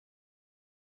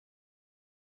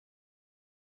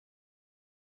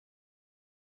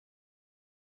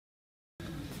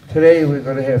Today we're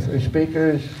going to have 3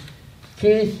 speakers: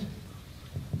 Keith,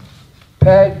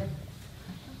 Peg,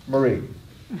 Marie.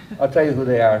 I'll tell you who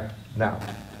they are now.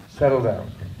 Settle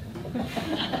down.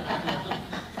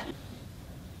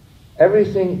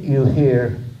 Everything you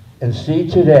hear and see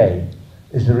today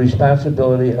is the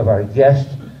responsibility of our guest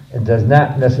and does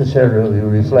not necessarily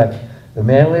reflect the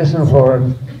Manlius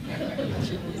Informed,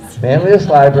 Manlius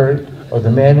Library, or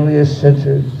the Manlius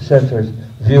Center's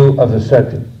view of the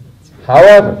subject.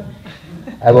 However,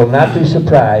 I will not be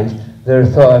surprised their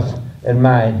thoughts and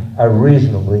mine are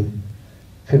reasonably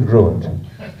congruent.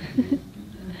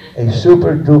 A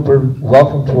super duper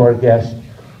welcome to our guest.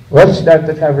 Let's start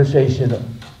the conversation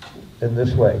in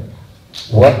this way.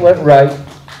 What went right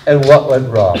and what went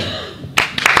wrong?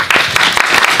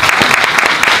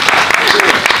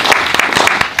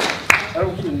 I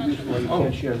don't see the reason why you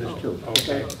can't share this too,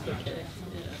 okay?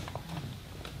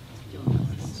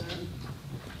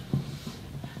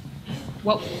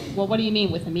 Well, what do you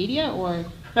mean, with the media, or?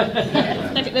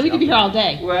 We could be here all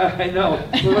day. Well, I know.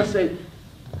 Well, let's say,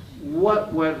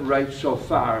 what went right so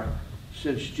far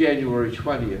since January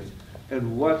 20th,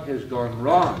 and what has gone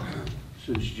wrong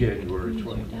since January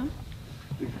 20th?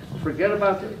 Forget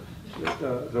about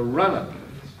the run-up.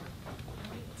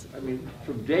 I mean,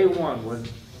 from day one, when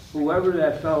whoever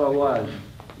that fellow was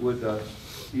with the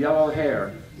yellow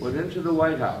hair went into the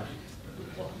White House,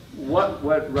 what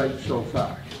went right so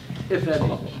far, if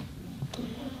anything?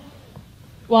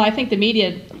 Well, I think the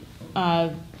media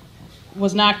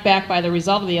was knocked back by the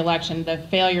result of the election, the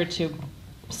failure to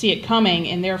see it coming,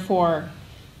 and therefore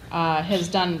has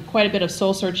done quite a bit of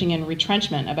soul-searching and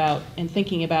retrenchment and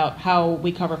thinking about how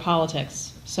we cover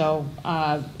politics. So,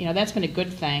 that's been a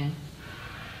good thing.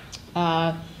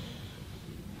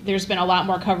 There's been a lot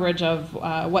more coverage of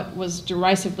what was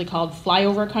derisively called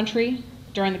flyover country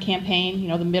during the campaign,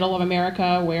 the middle of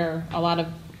America, where a lot of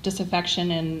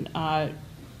disaffection and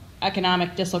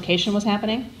economic dislocation was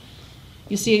happening.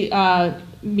 You see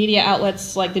media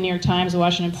outlets like the New York Times, the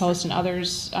Washington Post, and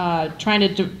others trying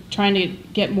to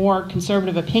get more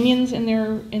conservative opinions in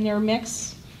their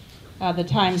mix. The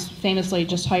Times famously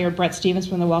just hired Bret Stephens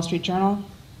from the Wall Street Journal,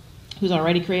 who's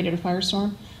already created a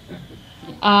firestorm.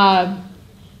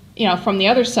 From the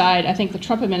other side, I think the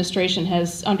Trump administration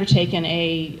has undertaken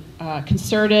a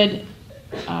concerted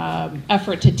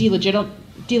effort to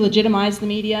delegitimize the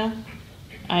media.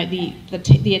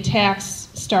 The attacks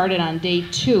started on day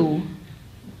 2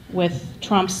 with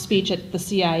Trump's speech at the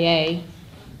CIA,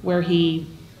 where he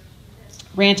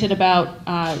ranted about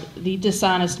the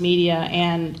dishonest media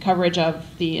and coverage of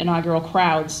the inaugural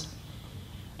crowds.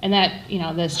 And that,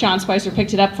 the Sean Spicer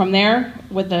picked it up from there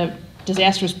with the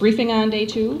disastrous briefing on day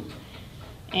 2.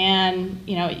 And,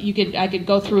 I could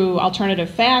go through alternative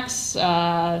facts,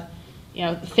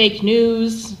 fake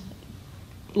news,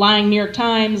 lying New York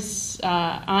Times,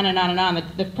 on and on and on.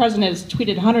 The president has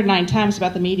tweeted 109 times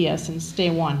about the media since day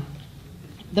 1.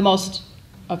 The most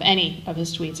of any of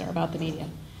his tweets are about the media.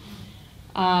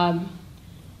 And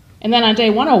then on day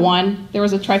 101, there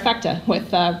was a trifecta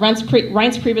with Reince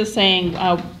Priebus saying,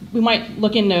 we might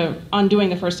look into undoing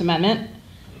the First Amendment.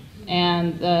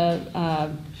 And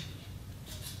the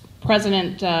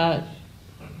president, I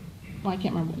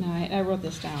can't remember. No, I wrote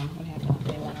this down. What happened on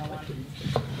day 101?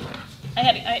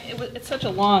 It's such a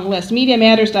long list.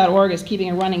 MediaMatters.org is keeping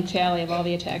a running tally of all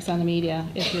the attacks on the media,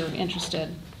 if you're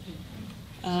interested.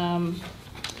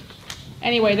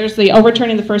 Anyway, there's the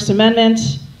overturning the First Amendment.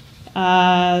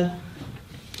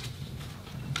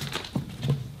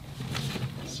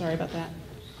 Sorry about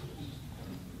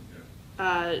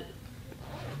that.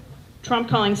 Trump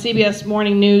calling CBS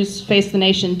Morning News Face the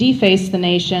Nation, Deface the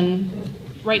Nation,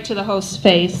 right to the host's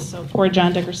face, so poor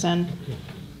John Dickerson.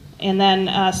 And then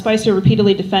Spicer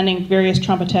repeatedly defending various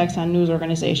Trump attacks on news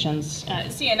organizations.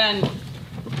 CNN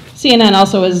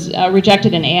also has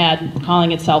rejected an ad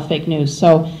calling itself fake news.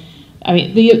 So, I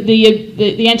mean,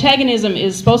 the antagonism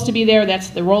is supposed to be there. That's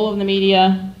the role of the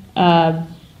media.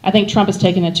 I think Trump has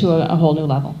taken it to a whole new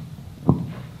level.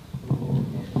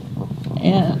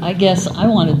 And I guess I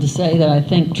wanted to say that I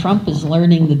think Trump is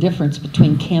learning the difference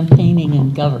between campaigning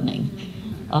and governing,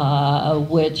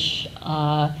 which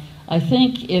I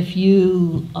think if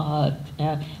you,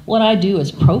 what I do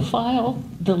is profile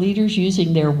the leaders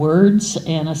using their words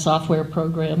and a software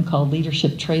program called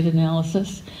Leadership Trait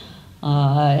Analysis.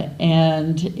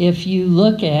 And if you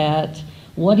look at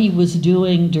what he was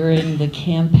doing during the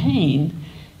campaign,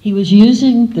 he was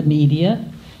using the media,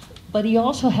 but he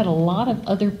also had a lot of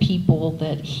other people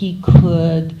that he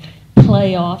could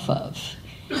play off of.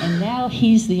 And now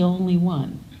he's the only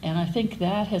one. And I think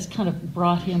that has kind of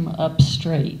brought him up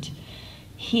straight.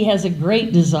 he has a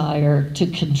great desire to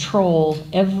control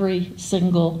every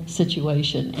single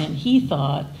situation. And he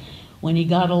thought, when he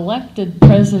got elected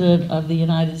President of the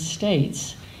United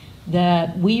States,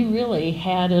 that we really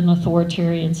had an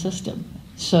authoritarian system,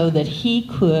 so that he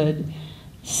could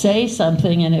say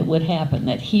something and it would happen,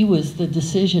 that he was the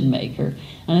decision maker.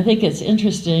 And I think it's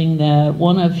interesting that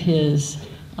one of his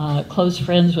close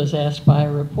friends was asked by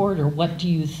a reporter, what do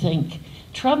you think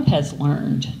Trump has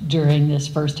learned during this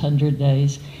first 100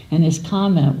 days? And his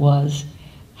comment was,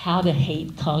 how to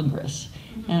hate Congress.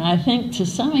 And I think to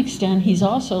some extent he's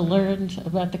also learned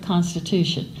about the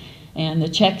Constitution and the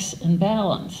checks and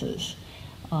balances.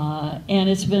 And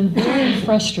it's been very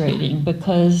frustrating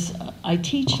because I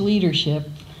teach leadership,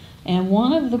 and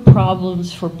one of the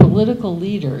problems for political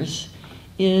leaders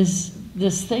is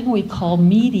this thing we call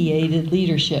mediated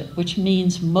leadership, which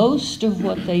means most of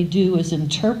what they do is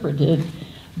interpreted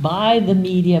by the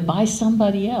media, by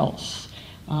somebody else,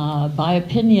 by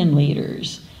opinion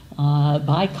leaders,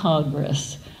 by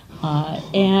Congress.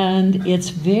 And it's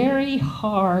very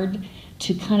hard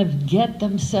to kind of get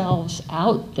themselves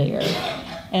out there.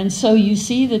 And so you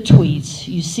see the tweets,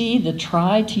 you see the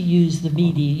try to use the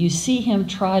media, you see him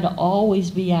try to always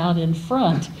be out in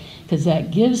front because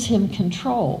that gives him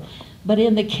control. But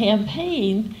in the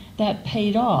campaign, that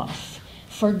paid off.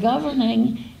 For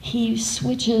governing, he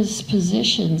switches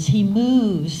positions, he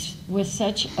moves with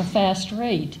such a fast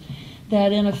rate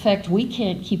that in effect we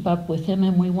can't keep up with him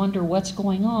and we wonder what's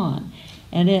going on.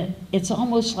 And it's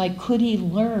almost like, could he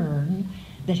learn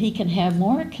that he can have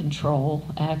more control,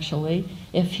 actually,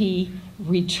 if he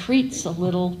retreats a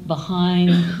little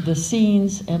behind the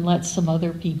scenes and lets some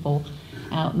other people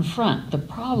out in front. The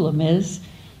problem is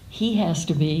he has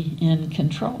to be in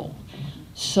control.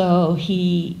 So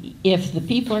if the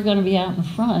people are going to be out in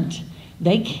front,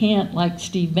 they can't, like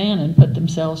Steve Bannon, put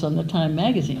themselves on the Time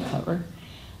magazine cover.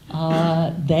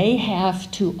 They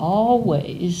have to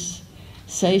always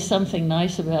say something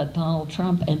nice about Donald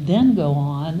Trump and then go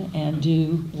on and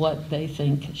do what they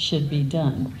think should be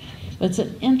done. But it's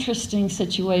an interesting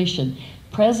situation.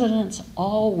 Presidents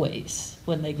always,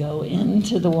 when they go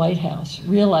into the White House,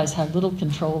 realize how little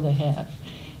control they have.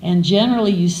 And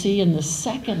generally you see in the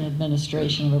second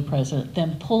administration of a president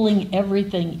them pulling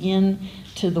everything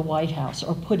into the White House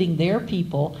or putting their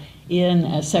people in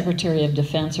as Secretary of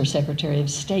Defense or Secretary of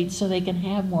State so they can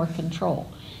have more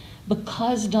control.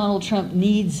 Because Donald Trump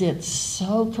needs it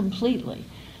so completely.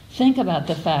 Think about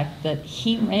the fact that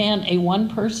he ran a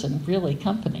one-person, really,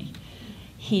 company.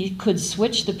 He could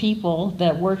switch the people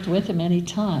that worked with him any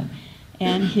time.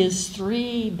 And his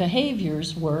three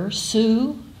behaviors were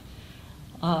sue,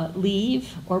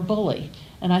 leave, or bully.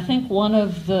 And I think one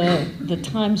of the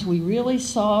times we really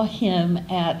saw him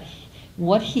at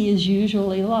what he is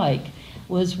usually like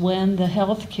was when the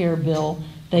health care bill,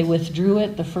 they withdrew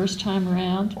it the first time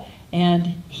around, and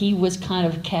he was kind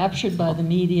of captured by the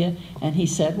media, and he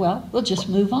said, well, we'll just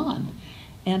move on.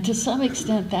 And to some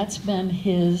extent, that's been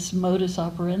his modus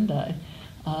operandi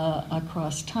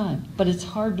across time. But it's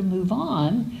hard to move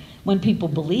on when people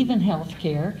believe in health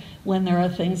care, when there are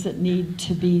things that need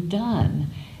to be done.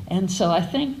 And so I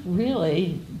think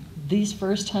really these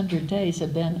first 100 days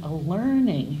have been a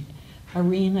learning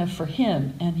arena for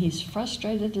him, and he's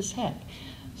frustrated as heck.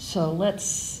 So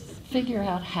let's figure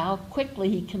out how quickly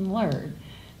he can learn.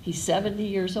 He's 70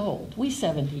 years old. We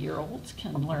 70-year-olds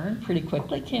can learn pretty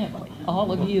quickly, can't we?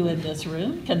 All of you in this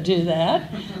room can do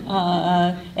that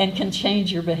and can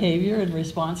change your behavior in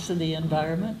response to the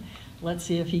environment. Let's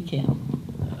see if he can.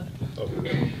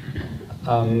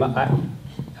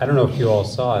 I don't know if you all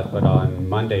saw it, but on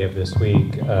Monday of this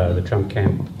week, the Trump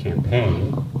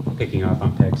campaign, picking up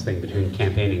on Peg's thing between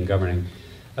campaigning and governing,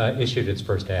 issued its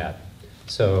first ad.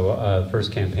 So the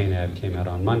first campaign ad came out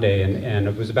on Monday, and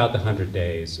it was about the 100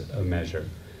 days measure.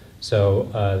 So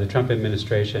the Trump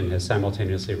administration has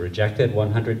simultaneously rejected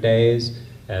 100 days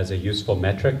as a useful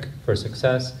metric for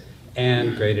success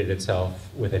and graded itself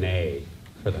with an A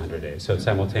for the 100 days. So it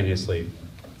simultaneously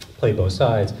played both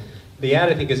sides. The ad,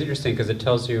 I think, is interesting because it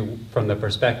tells you from the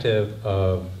perspective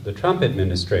of the Trump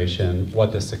administration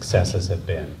what the successes have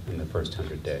been in the first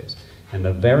 100 days. And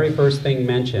the very first thing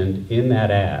mentioned in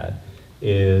that ad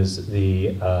is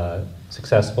the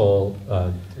successful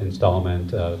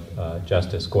installment of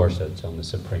Justice Gorsuch on the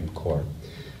Supreme Court.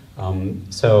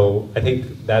 So I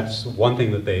think that's one thing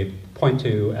that they point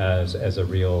to as a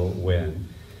real win.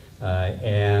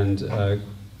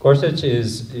 Gorsuch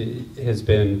has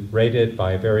been rated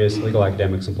by various legal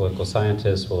academics and political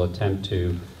scientists will attempt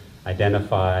to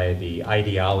identify the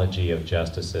ideology of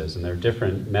justices. And there are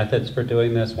different methods for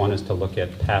doing this. One is to look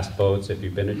at past votes if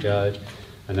you've been a judge.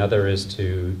 Another is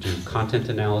to do content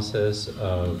analysis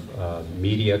of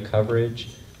media coverage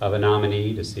of a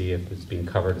nominee to see if it's being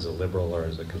covered as a liberal or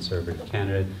as a conservative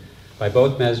candidate. By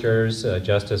both measures,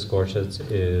 Justice Gorsuch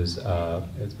is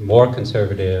more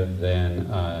conservative than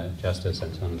Justice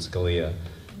Antonin Scalia,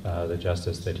 the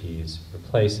justice that he's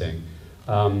replacing.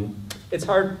 It's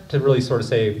hard to really sort of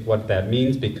say what that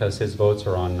means because his votes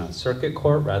are on circuit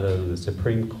court rather than the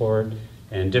Supreme Court,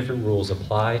 and different rules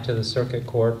apply to the circuit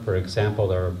court. For example,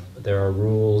 there are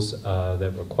rules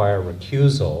that require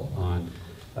recusal on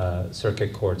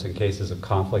circuit courts in cases of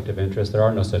conflict of interest. There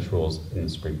are no such rules in the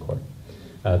Supreme Court.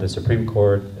 The Supreme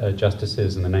Court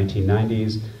justices in the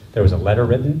 1990s, there was a letter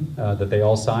written that they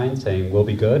all signed saying, we'll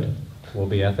be good, we'll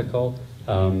be ethical,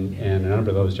 and a number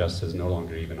of those justices no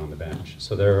longer even on the bench.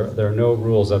 So there are no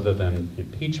rules other than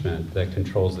impeachment that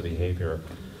controls the behavior of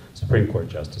Supreme Court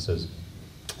justices.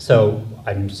 So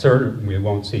I'm certain we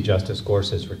won't see Justice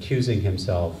Gorsuch recusing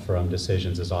himself from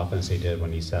decisions as often as he did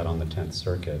when he sat on the 10th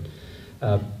Circuit.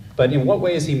 But in what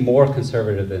way is he more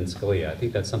conservative than Scalia? I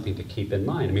think that's something to keep in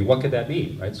mind. I mean, what could that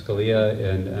mean, right? Scalia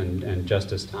and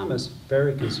Justice Thomas,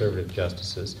 very conservative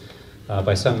justices.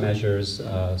 By some measures,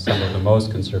 some of the most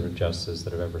conservative justices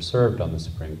that have ever served on the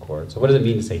Supreme Court. So what does it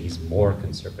mean to say he's more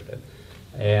conservative?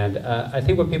 And I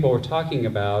think what people were talking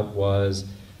about was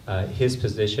his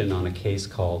position on a case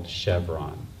called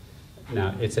Chevron.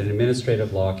 Now, it's an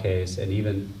administrative law case, and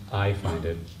even I find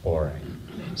it boring.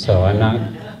 So I'm not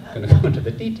going to go into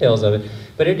the details of it,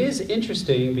 but it is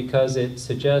interesting because it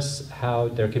suggests how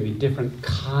there can be different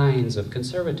kinds of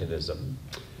conservatism,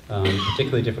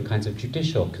 particularly different kinds of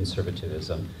judicial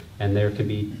conservatism, and there can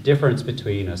be difference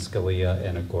between a Scalia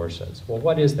and a Gorsuch. Well,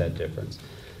 what is that difference?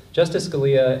 Justice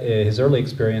Scalia, his early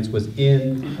experience was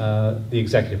in the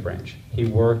executive branch. He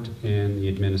worked in the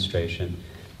administration.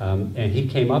 And he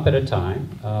came up at a time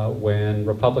when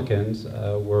Republicans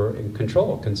were in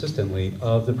control consistently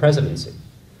of the presidency.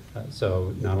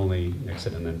 So not only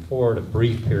Nixon and then Ford, a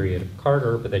brief period of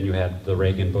Carter, but then you had the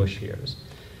Reagan-Bush years.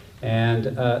 And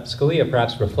Scalia,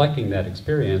 perhaps reflecting that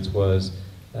experience, was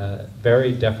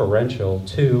very deferential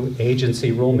to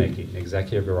agency rulemaking,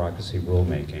 executive bureaucracy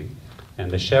rulemaking. And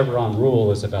the Chevron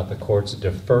rule is about the courts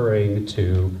deferring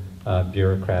to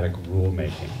bureaucratic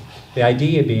rulemaking. The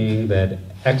idea being that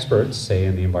experts, say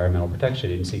in the Environmental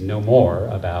Protection Agency, know more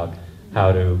about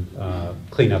how to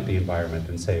clean up the environment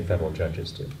than, say, federal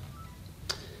judges do.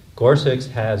 Gorsuch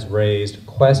has raised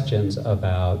questions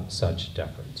about such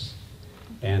deference.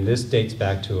 And this dates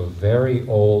back to a very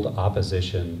old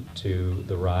opposition to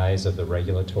the rise of the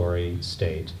regulatory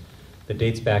state that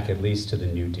dates back at least to the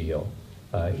New Deal.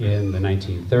 In the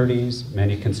 1930s,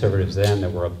 many conservatives then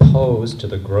that were opposed to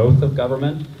the growth of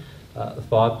government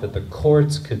thought that the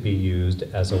courts could be used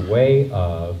as a way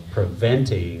of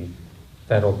preventing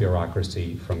federal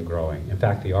bureaucracy from growing. In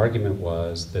fact, the argument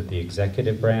was that the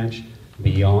executive branch,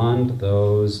 beyond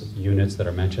those units that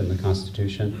are mentioned in the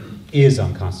Constitution, is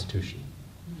unconstitutional.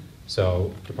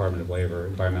 So, Department of Labor,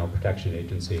 Environmental Protection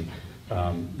Agency,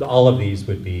 all of these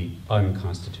would be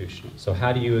unconstitutional. So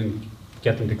how do you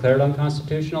get them declared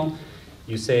unconstitutional?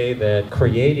 You say that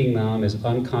creating them is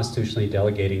unconstitutionally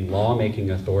delegating lawmaking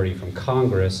authority from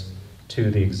Congress to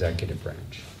the executive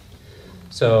branch.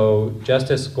 So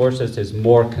Justice Gorsuch is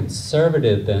more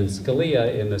conservative than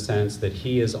Scalia in the sense that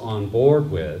he is on board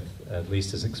with, at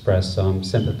least has expressed some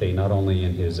sympathy, not only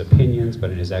in his opinions, but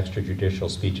in his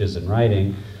extrajudicial speeches and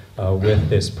writing, with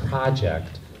this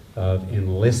project of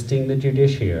enlisting the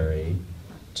judiciary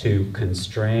to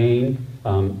constrain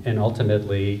and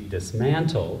ultimately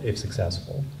dismantle, if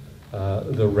successful,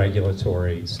 the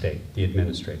regulatory state, the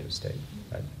administrative state.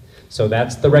 Right? So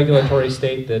that's the regulatory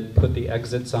state that put the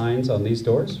exit signs on these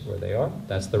doors where they are.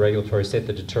 That's the regulatory state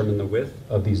that determined the width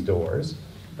of these doors.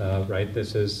 Right?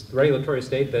 This is the regulatory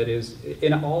state that is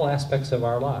in all aspects of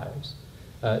our lives.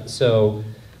 So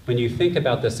when you think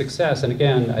about the success, and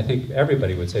again, I think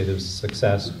everybody would say there's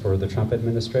success for the Trump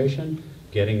administration,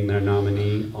 getting their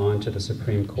nominee onto the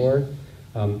Supreme Court.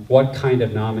 What kind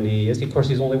of nominee is he? Of course,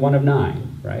 he's only one of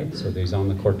 9, right? So that he's on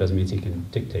the court doesn't mean he can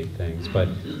dictate things, but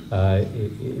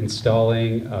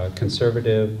installing a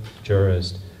conservative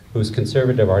jurist who's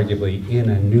conservative arguably in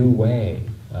a new way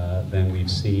than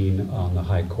we've seen on the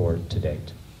high court to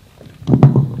date.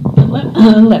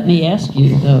 Let me ask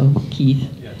you, though, Keith.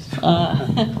 Yes.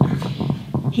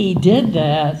 He did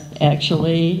that,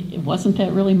 actually. Wasn't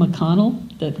that really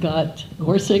McConnell that got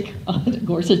Gorsuch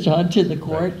onto the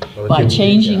court right. Well, by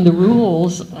changing the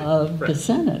rules of the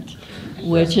Senate,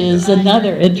 which is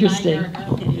another interesting.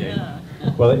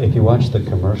 Well, if you watch the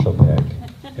commercial pick,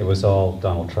 it was all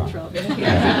Donald Trump.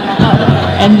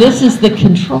 And this is the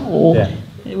control. Yeah.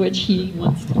 which he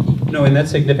wants to be. No, and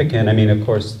that's significant. I mean, of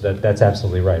course, that's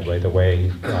absolutely right. Right, the way he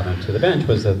got onto the bench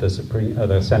was that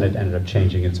the Senate ended up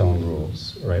changing its own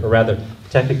rules, right? Or rather,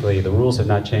 technically, the rules have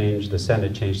not changed. The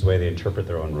Senate changed the way they interpret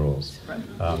their own rules.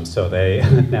 Right. So they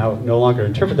now no longer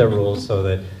interpret their rules so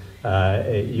that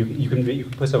you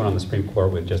can put someone on the Supreme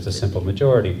Court with just a simple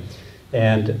majority.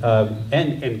 And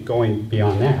going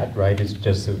beyond that, right, it's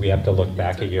just that we have to look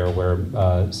back a year where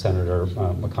Senator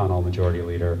McConnell, Majority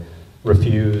Leader,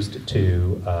 refused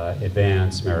to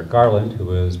advance Merrick Garland, who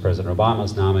was President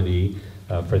Obama's nominee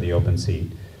for the open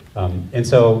seat. And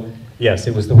so, yes,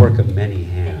 it was the work of many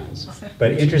hands.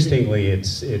 But interestingly,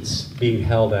 it's being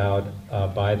held out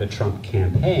by the Trump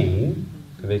campaign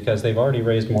because they've already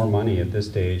raised more money at this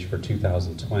stage for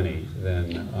 2020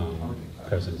 than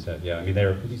President said. Yeah, I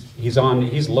mean,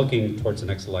 he's looking towards the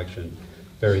next election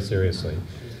very seriously.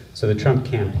 So the Trump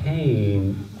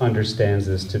campaign understands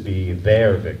this to be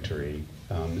their victory.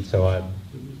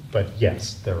 But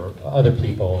yes, there are other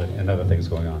people and other things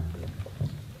going on.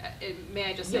 May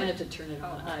I just You say? have to turn it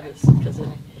on high because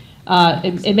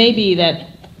It may be that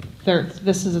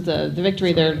this is the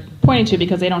victory they're pointing to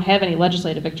because they don't have any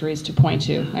legislative victories to point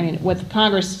to. I mean, with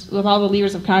Congress, with all the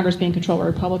levers of Congress being controlled by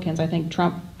Republicans, I think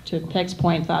Trump, to Peg's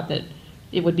point, thought that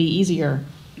it would be easier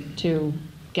to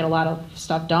get a lot of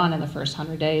stuff done in the first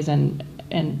 100 days, and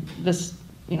this,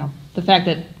 you know, the fact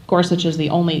that Gorsuch is the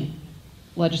only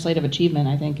legislative achievement,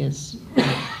 I think, is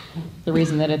the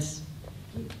reason that it's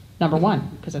number one,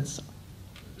 because it's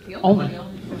the only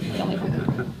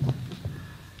one.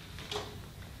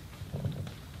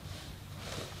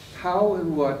 How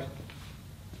and what,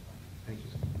 thank you.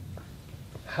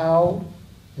 How,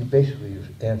 and basically you've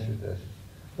answered this.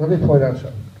 Let me point out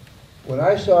something. When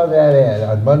I saw that ad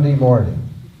on Monday morning,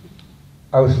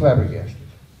 I was flabbergasted.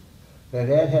 That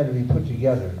ad had to be put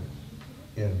together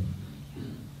in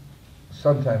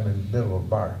sometime in the middle of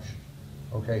March.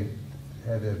 Okay,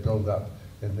 had to build up.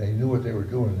 And they knew what they were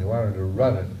doing. They wanted to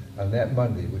run it on that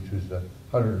Monday, which was the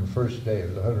 101st day or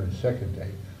the 102nd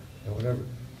day, or whatever.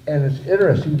 And it's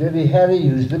interesting that he had to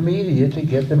use the media to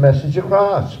get the message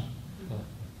across.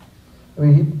 I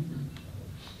mean,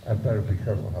 I better be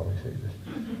careful how I say this.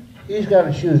 He's got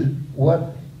to choose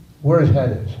where his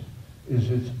head is. Is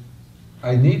it,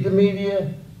 I need the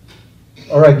media,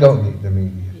 or I don't need the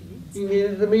media? He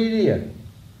needed the media.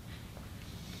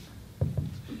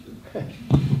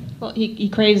 Well, he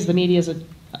craves the media's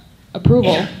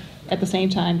approval. At the same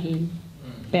time, he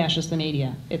bashes the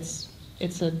media. It's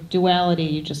a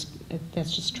duality.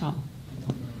 That's just Trump.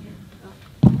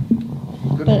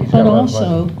 But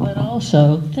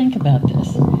also, think about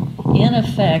this. In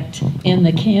effect, in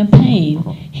the campaign,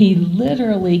 he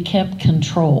literally kept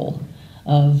control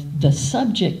of the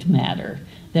subject matter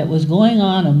that was going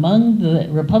on among the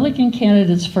Republican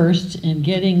candidates first in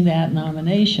getting that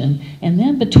nomination, and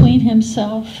then between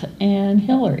himself and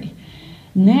Hillary.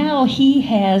 Now he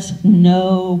has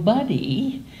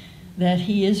nobody that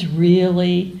he is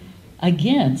really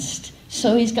against.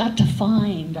 So he's got to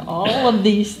find all of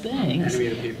these things. Enemy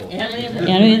of the people.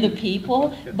 Enemy of the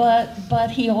people,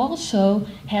 but he also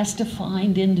has to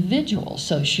find individuals.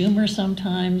 So Schumer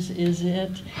sometimes is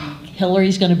it.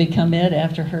 Hillary's going to become it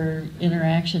after her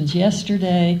interactions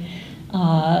yesterday.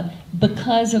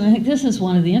 Because, and I think this is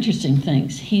one of the interesting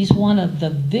things, he's one of the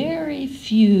very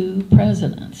few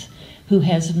presidents who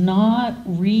has not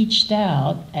reached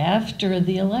out after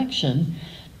the election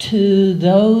to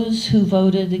those who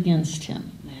voted against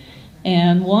him.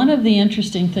 And one of the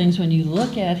interesting things when you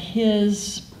look at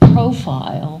his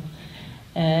profile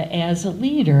as a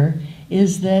leader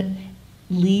is that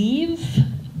leave,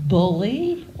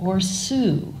 bully, or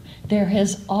sue. There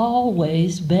has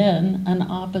always been an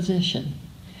opposition.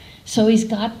 So he's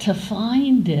got to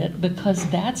find it because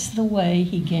that's the way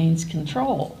he gains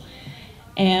control.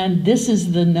 And this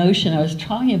is the notion I was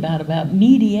talking about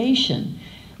mediation,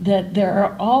 that there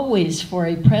are always, for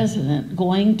a president,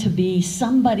 going to be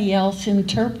somebody else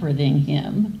interpreting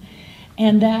him,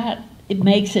 and that it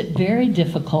makes it very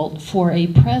difficult for a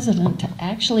president to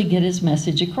actually get his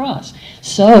message across.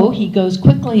 So he goes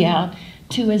quickly out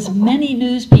to as many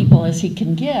news people as he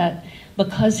can get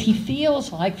because he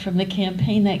feels like from the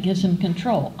campaign that gives him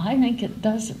control. I think it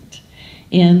doesn't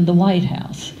in the White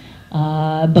House.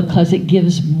 Because it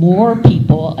gives more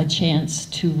people a chance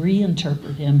to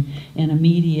reinterpret him in a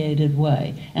mediated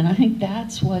way. And I think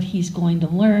that's what he's going to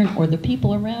learn, or the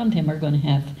people around him are going to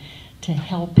have to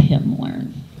help him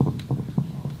learn.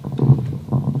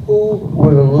 Who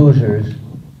were the losers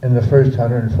in the first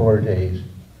 104 days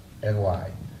and why?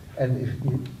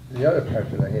 And the other part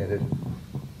that I had is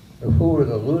who were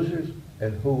the losers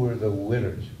and who were the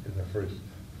winners in the first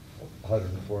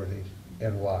 140,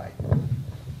 and why?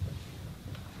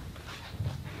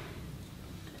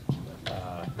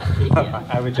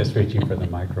 I was just reaching for the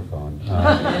microphone.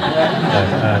 I'll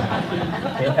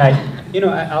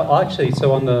actually,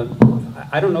 so on the,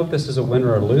 I don't know if this is a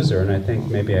winner or a loser, and I think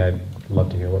maybe I'd love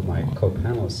to hear what my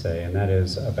co-panelists say, and that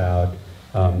is about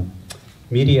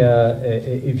media.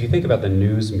 If you think about the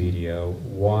news media,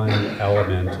 one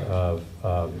element of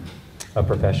a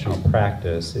professional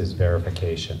practice is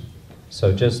verification.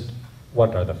 So just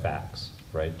what are the facts,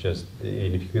 right? Just,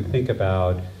 and if you can think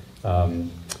about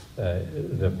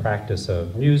the practice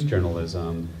of news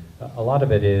journalism, a lot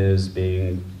of it is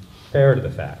being fair to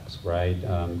the facts, right?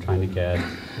 Trying to get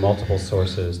multiple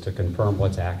sources to confirm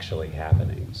what's actually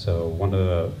happening. So one of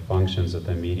the functions that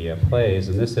the media plays,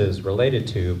 and this is related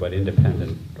to but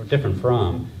independent or different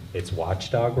from, its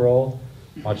watchdog role.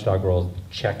 Watchdog role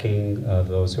checking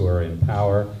those who are in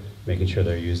power, making sure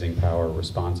they're using power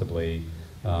responsibly.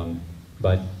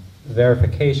 But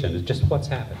verification is just what's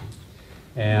happening.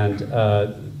 And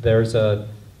there's a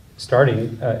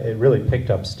starting, it really picked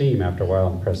up steam after a while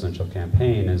in the presidential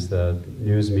campaign as the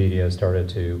news media started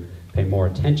to pay more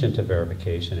attention to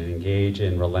verification and engage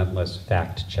in relentless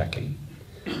fact-checking.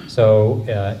 So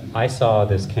I saw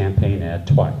this campaign ad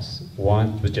twice.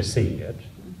 One was just seeing it.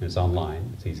 It's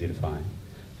online. It's easy to find.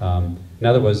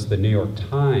 Another was the New York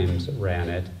Times ran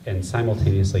it and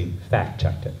simultaneously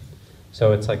fact-checked it.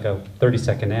 So it's like a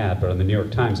 30-second ad, but on the New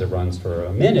York Times it runs for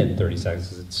a minute and 30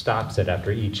 seconds. It stops it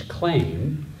after each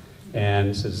claim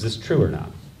and says, is this true or not?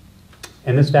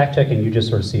 And this fact-checking you just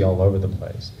sort of see all over the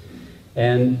place.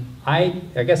 And I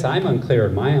guess I'm unclear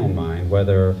in my own mind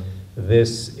whether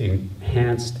this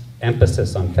enhanced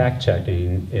emphasis on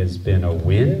fact-checking has been a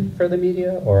win for the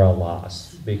media or a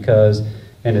loss. Because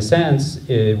in a sense,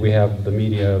 we have the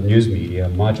media, news media,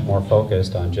 much more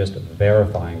focused on just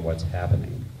verifying what's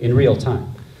happening in real time.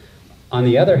 On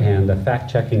the other hand, the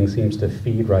fact-checking seems to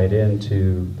feed right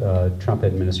into Trump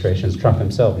administration's, Trump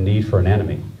himself, need for an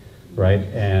enemy, right?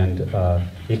 And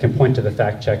he can point to the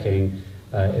fact-checking,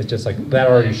 it's just like, that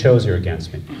already shows you're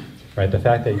against me, right? The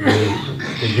fact that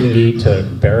you need to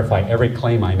verify every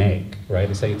claim I make, right?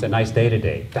 And say it's a nice day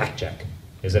today, fact check.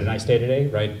 Is it a nice day today,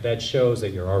 right? That shows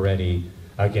that you're already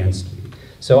against me.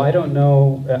 So I don't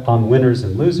know on winners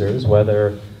and losers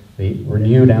whether the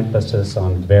renewed emphasis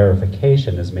on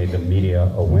verification has made the media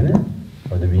a winner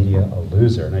or the media a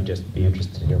loser. And I'd just be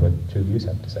interested to hear what two of you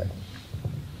have to say.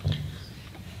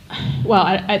 Well,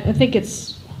 I think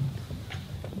it's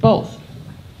both.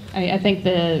 I think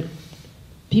the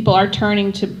people are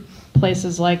turning to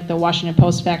places like the Washington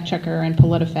Post fact checker and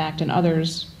PolitiFact and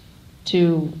others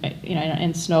to, you know,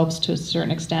 and Snopes to a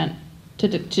certain extent,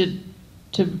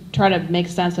 to try to make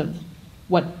sense of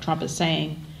what Trump is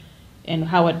saying and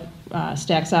how it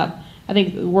stacks up. I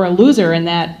think we're a loser in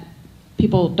that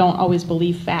people don't always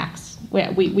believe facts.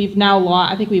 We've now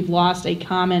lost, I think we've lost a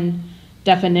common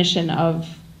definition of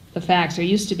the facts. There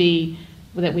used to be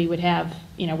that we would have,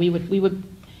 you know, we would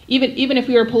even if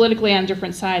we were politically on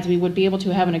different sides, we would be able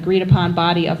to have an agreed upon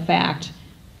body of fact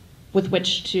with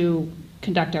which to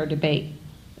conduct our debate.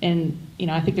 And, you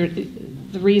know, I think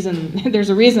there's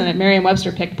a reason that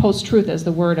Merriam-Webster picked post-truth as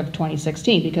the word of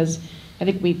 2016, because I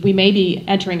think we may be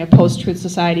entering a post-truth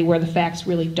society where the facts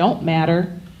really don't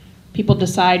matter. People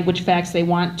decide which facts they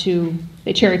want to,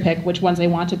 they cherry pick which ones they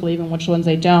want to believe and which ones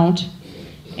they don't.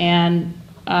 And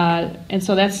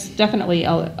so that's definitely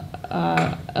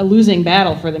a losing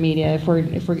battle for the media if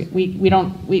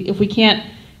we can't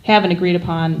have an agreed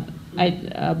upon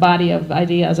a body of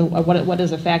ideas of what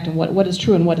is a fact and what is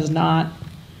true and what is not,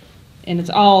 and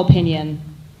it's all opinion.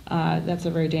 That's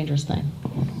a very dangerous thing.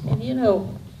 And you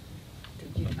know,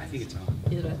 I think it's on.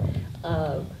 you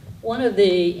know, one of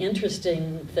the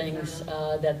interesting things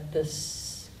that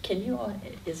this, can you,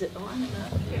 is it on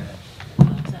enough? Yeah.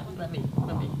 Let me.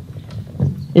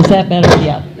 Is that better?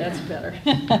 Yeah, that's better.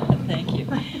 Thank you.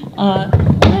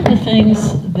 One of the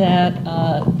things that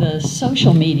the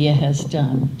social media has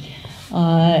done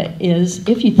is,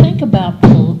 if you think about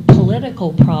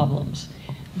political problems,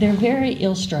 they're very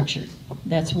ill-structured.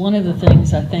 That's one of the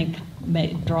things I think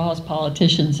draws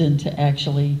politicians into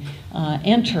actually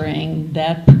entering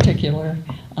that particular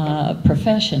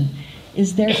profession,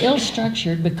 is they're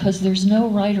ill-structured because there's no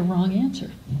right or wrong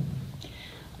answer.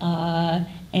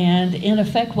 And in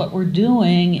effect, what we're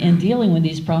doing in dealing with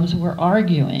these problems, we're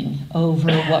arguing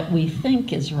over what we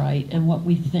think is right and what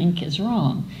we think is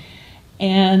wrong.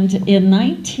 And in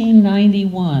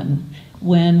 1991,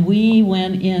 when we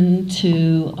went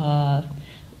into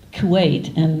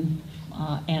Kuwait and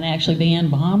actually began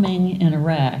bombing in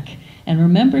Iraq, and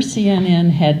remember CNN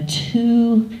had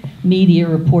two media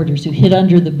reporters who hid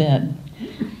under the bed.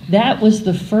 That was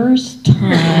the first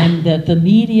time that the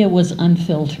media was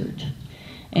unfiltered.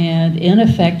 And in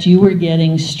effect, you were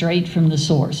getting straight from the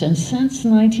source. And since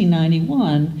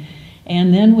 1991,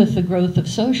 and then with the growth of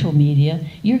social media,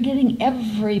 you're getting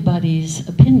everybody's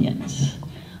opinions.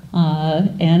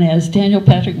 And as Daniel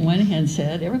Patrick Moynihan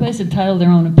said, everybody's entitled to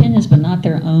their own opinions, but not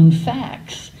their own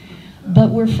facts.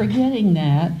 But we're forgetting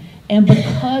that. And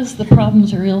because the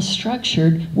problems are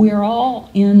ill-structured, we're all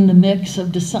in the mix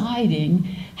of deciding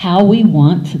how we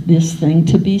want this thing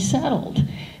to be settled.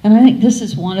 And I think this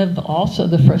is one of also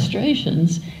the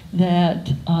frustrations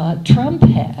that Trump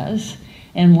has,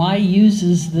 and why he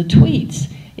uses the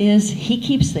tweets, is he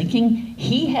keeps thinking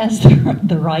he has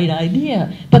the right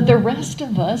idea. But the rest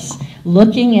of us,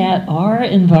 looking at our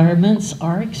environments,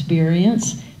 our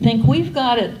experience, think we've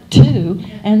got it too.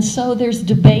 And so there's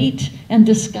debate and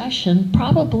discussion,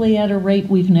 probably at a rate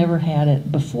we've never had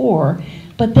it before.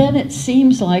 But then it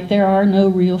seems like there are no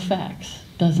real facts,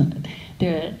 doesn't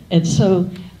it? And so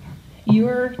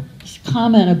your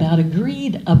comment about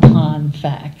agreed upon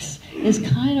facts is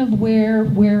kind of where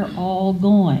we're all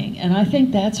going. And I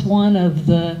think that's one of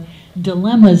the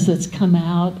dilemmas that's come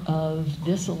out of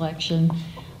this election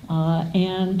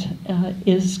and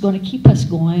is going to keep us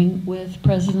going with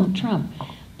President Trump,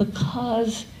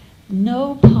 because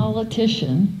no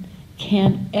politician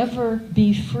can ever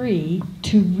be free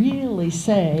to really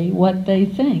say what they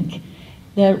think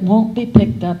that won't be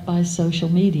picked up by social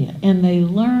media. And they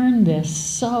learn this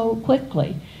so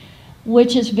quickly,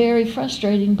 which is very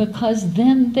frustrating, because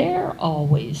then they're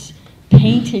always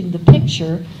painting the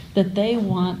picture that they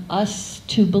want us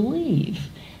to believe,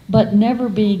 but never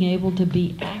being able to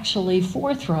be actually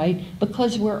forthright,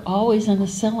 because we're always in a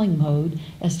selling mode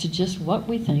as to just what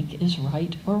we think is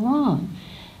right or wrong.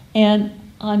 And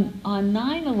on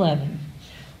 9/11,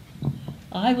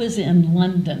 I was in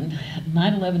London,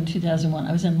 9/11/2001.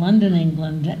 I was in London,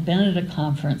 England, been at a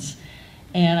conference,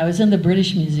 and I was in the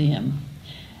British Museum.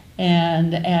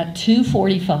 And at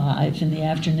 2:45 in the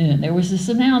afternoon, there was this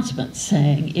announcement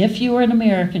saying, if you are an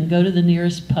American, go to the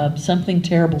nearest pub, something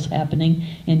terrible's happening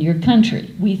in your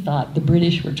country. We thought the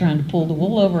British were trying to pull the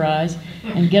wool over our eyes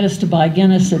and get us to buy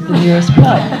Guinness at the nearest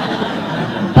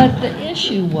pub. But the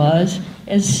issue was,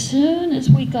 as soon as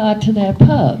we got to that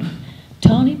pub,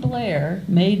 Tony Blair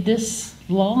made this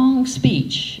long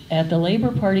speech at the Labor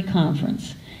Party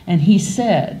conference, and he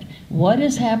said, what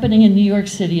is happening in New York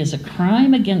City is a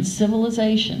crime against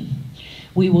civilization.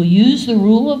 We will use the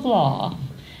rule of law,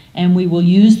 and we will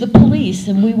use the police,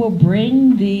 and we will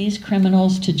bring these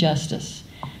criminals to justice.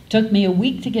 It took me a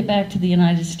week to get back to the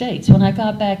United States. When I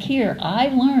got back here, I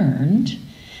learned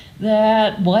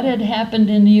that what had happened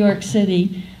in New York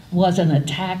City was an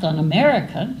attack on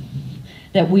America,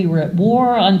 that we were at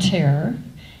war on terror,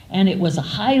 and it was a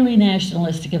highly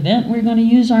nationalistic event. We're going to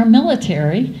use our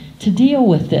military to deal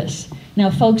with this. Now,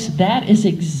 folks, that is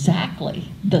exactly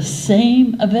the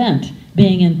same event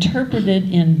being interpreted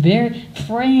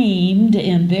framed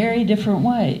in very different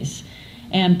ways.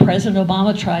 And President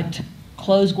Obama tried to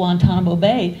close Guantanamo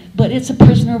Bay, but it's a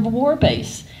prisoner of war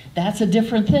base. That's a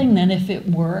different thing than if it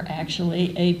were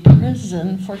actually a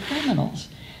prison for criminals.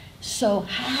 So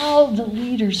how the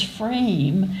leaders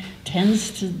frame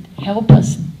tends to help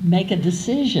us make a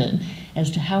decision as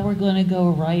to how we're going to go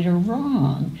right or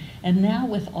wrong. And now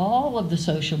with all of the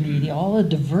social media, all the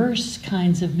diverse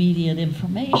kinds of media and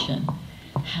information,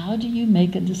 how do you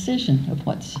make a decision of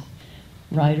what's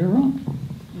right or wrong?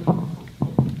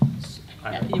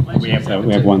 We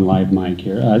have one live mic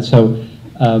here.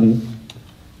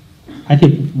 I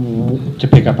think to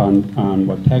pick up on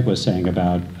what Peg was saying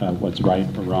about what's right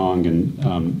or wrong,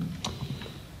 and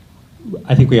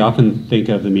I think we often think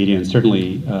of the media, and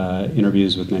certainly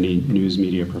interviews with many news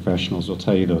media professionals will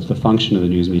tell you that the function of the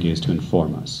news media is to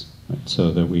inform us, right?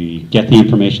 So that we get the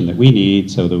information that we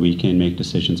need so that we can make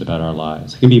decisions about our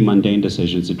lives. It can be mundane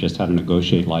decisions of just how to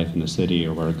negotiate life in the city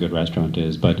or where a good restaurant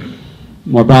is, but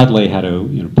more broadly, how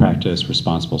to practice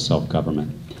responsible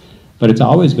self-government. But it's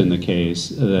always been the case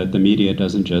that the media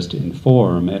doesn't just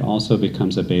inform, it also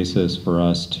becomes a basis for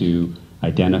us to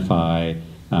identify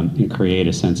and create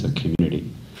a sense of community.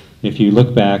 If you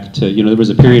look back to, there was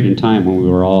a period in time when we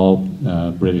were all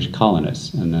British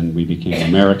colonists, and then we became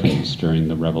Americans during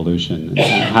the Revolution. And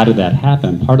how did that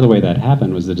happen? Part of the way that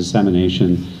happened was the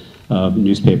dissemination of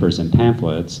newspapers and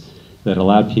pamphlets that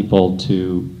allowed people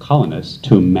colonists,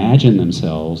 to imagine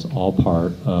themselves all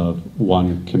part of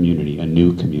one community, a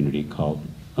new community called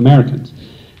Americans.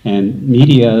 And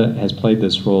media has played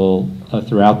this role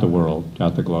throughout the world,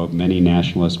 throughout the globe. Many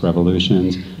nationalist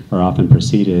revolutions are often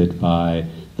preceded by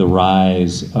the the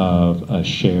rise of a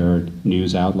shared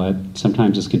news outlet.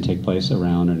 Sometimes this can take place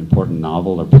around an important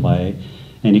novel or play.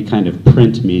 Any kind of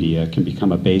print media can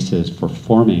become a basis for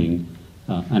forming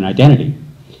an identity.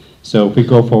 So if we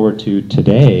go forward to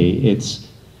today, it's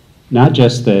not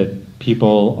just that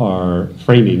people are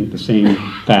framing the same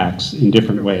facts in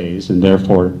different ways and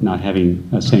therefore not having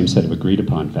a same set of agreed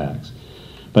upon facts,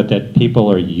 but that people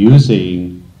are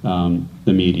using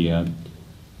the media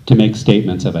to make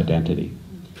statements of identity.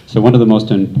 So one of the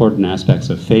most important aspects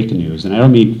of fake news, and I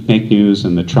don't mean fake news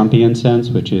in the Trumpian sense,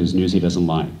 which is news he doesn't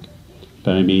like,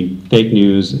 but I mean fake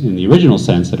news in the original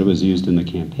sense that it was used in the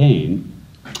campaign,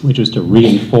 which was to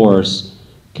reinforce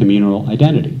communal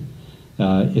identity.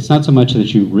 It's not so much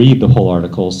that you read the whole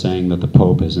article saying that the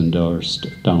Pope has endorsed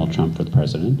Donald Trump for the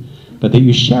president, but that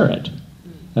you share it.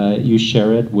 You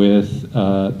share it with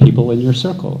people in your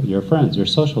circle, your friends, your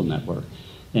social network,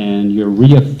 and you're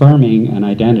reaffirming an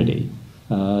identity.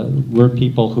 We're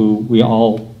people who we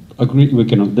all agree,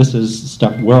 this is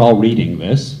stuff, we're all reading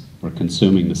this, we're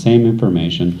consuming the same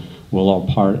information, we're all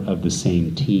part of the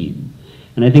same team.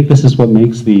 And I think this is what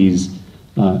makes these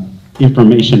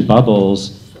information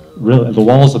bubbles, really, the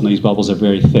walls of these bubbles are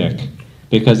very thick,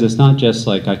 because it's not just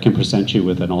like I can present you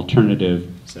with an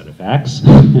alternative set of facts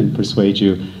and persuade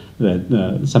you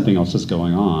that something else is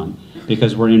going on,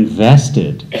 because we're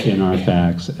invested in our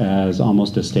facts as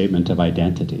almost a statement of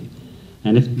identity.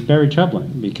 And it's very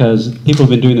troubling, because people have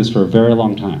been doing this for a very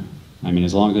long time. I mean,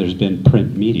 as long as there's been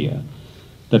print media.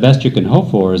 The best you can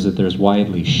hope for is that there's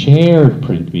widely shared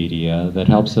print media that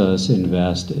helps us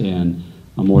invest in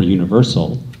a more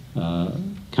universal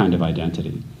kind of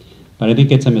identity. But I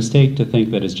think it's a mistake to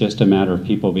think that it's just a matter of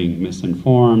people being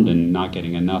misinformed and not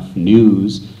getting enough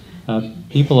news.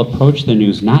 People approach the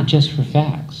news not just for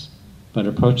facts, but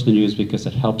approach the news because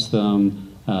it helps them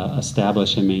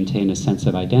establish and maintain a sense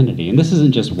of identity. And this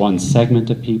isn't just one segment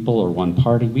of people or one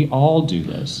party. We all do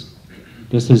this.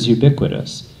 This is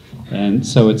ubiquitous. And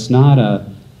so it's not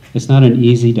an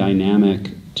easy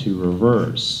dynamic to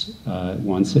reverse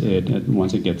once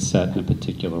it gets set in a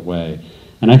particular way.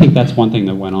 And I think that's one thing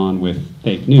that went on with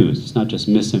fake news. It's not just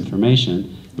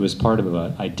misinformation. It was part of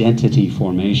identity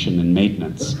formation and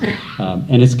maintenance.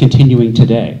 And it's continuing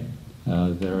today.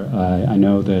 I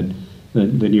know that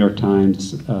the New York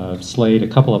Times, Slate, a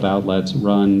couple of outlets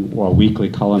run a weekly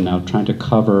column now trying to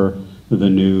cover the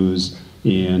news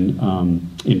in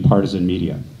partisan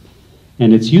media.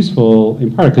 And it's useful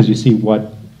in part because you see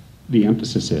what the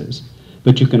emphasis is.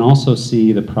 But you can also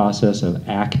see the process of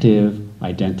active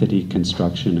identity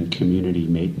construction and community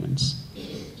maintenance.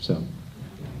 So.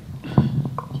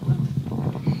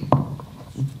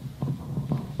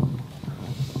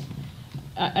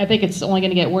 I think it's only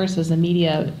going to get worse as the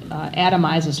media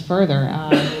atomizes further.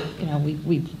 You know,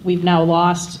 we've now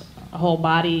lost a whole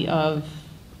body of,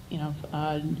 you know,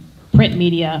 print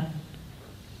media,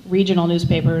 regional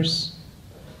newspapers,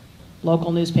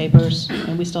 local newspapers,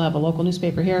 and we still have a local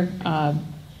newspaper here, and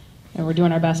we're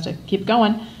doing our best to keep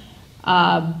going.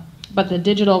 But the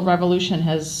digital revolution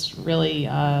has really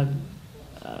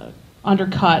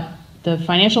undercut the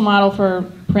financial model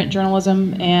for print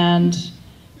journalism, and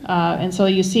so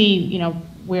you see, you know,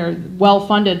 where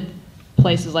well-funded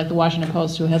places like the Washington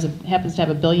Post, who happens to have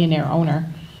a billionaire owner,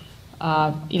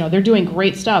 you know, they're doing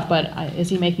great stuff, but is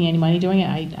he making any money doing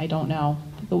it? I don't know.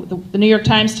 The New York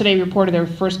Times today reported their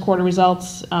first quarter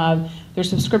results. Their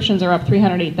subscriptions are up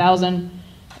 308,000,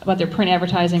 but their print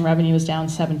advertising revenue is down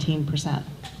 17%.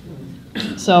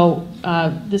 So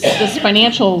this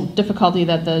financial difficulty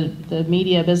that the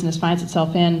media business finds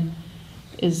itself in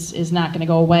is not going to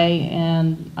go away,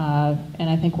 and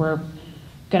I think we're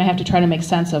going to have to try to make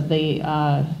sense of the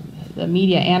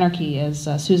media anarchy, as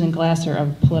Susan Glasser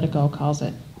of Politico calls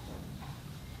it.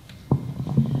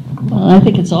 Well, I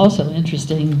think it's also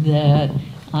interesting that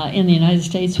in the United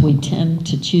States we tend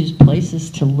to choose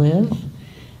places to live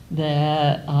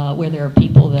that where there are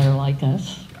people that are like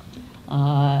us.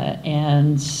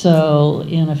 And so,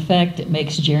 in effect, it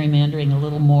makes gerrymandering a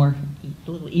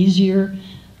little easier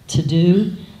to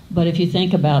do. But if you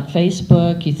think about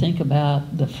Facebook, you think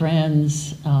about the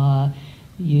Friends,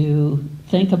 you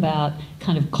think about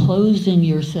kind of closing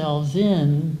yourselves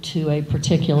in to a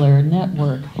particular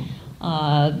network.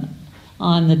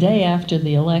 On the day after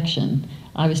the election,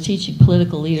 I was teaching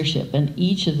political leadership, and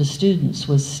each of the students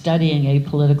was studying a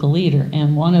political leader,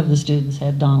 and one of the students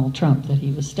had Donald Trump that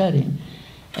he was studying.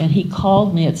 And he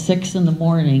called me at 6 in the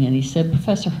morning, and he said,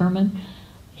 "Professor Hermann,"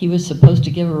 he was supposed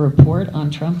to give a report on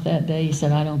Trump that day. He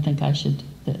said, "I don't think I should do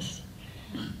this.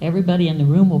 Everybody in the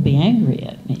room will be angry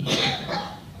at me."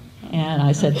 And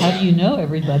I said, how do you know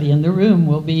everybody in the room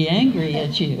will be angry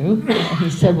at you? And he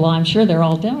said, well, I'm sure they're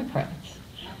all Democrats.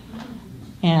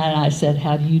 And I said,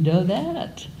 how do you know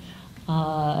that?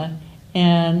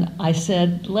 And I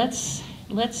said, let's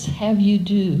have you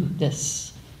do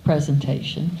this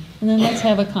presentation, and then let's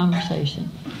have a conversation.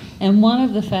 And one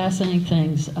of the fascinating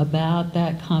things about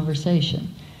that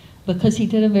conversation, because he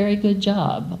did a very good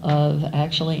job of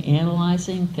actually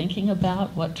analyzing, thinking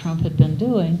about what Trump had been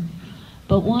doing,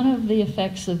 but one of the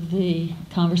effects of the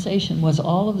conversation was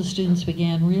all of the students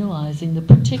began realizing the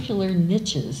particular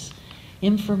niches,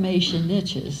 information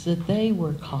niches, that they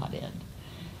were caught in,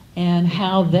 and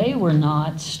how they were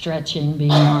not stretching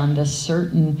beyond a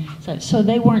certain, so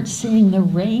they weren't seeing the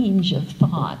range of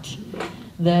thought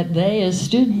that they as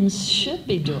students should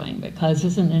be doing, because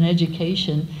isn't an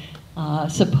education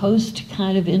supposed to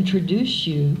kind of introduce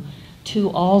you to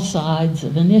all sides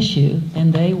of an issue,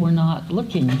 and they were not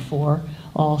looking for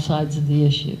all sides of the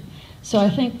issue. So I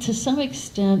think to some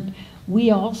extent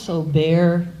we also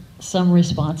bear some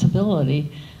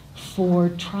responsibility for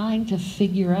trying to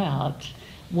figure out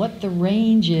what the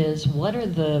range is, what are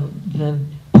the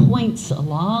points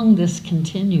along this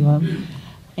continuum,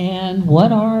 and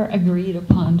what are agreed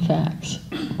upon facts.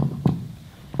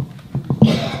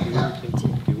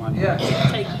 Yeah.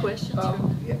 Take questions.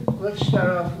 Yeah, let's start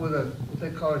off with what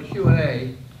they call a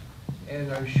Q&A,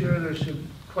 and I'm sure there's some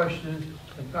questions,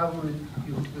 and probably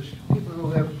there's people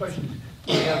who have questions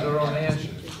who have their own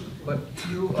answers. But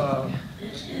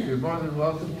you're more than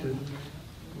welcome to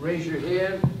raise your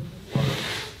hand or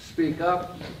speak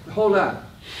up. Hold on.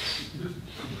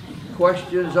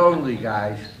 Questions only,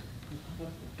 guys.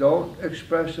 Don't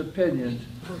express opinions.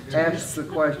 Ask the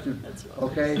question,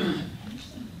 okay?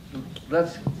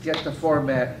 Let's get the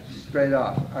format straight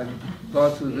off. I've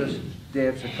gone through this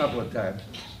dance a couple of times.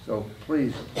 So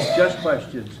please, just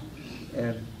questions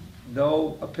and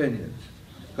no opinions.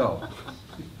 Go.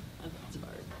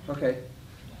 Okay.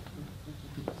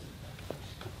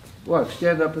 Well,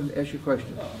 stand up and ask your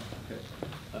question.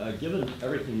 Okay. Given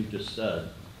everything you just said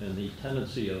and the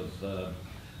tendency of,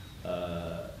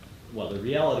 well, the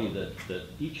reality that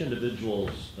each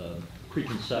individual's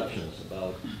preconceptions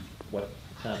about what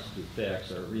constitute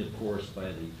facts are reinforced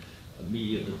by the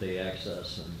media that they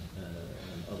access and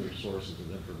other sources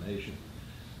of information.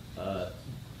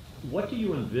 What do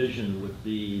you envision would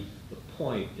be the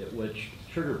point at which,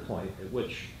 trigger point at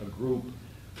which a group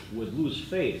would lose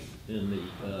faith in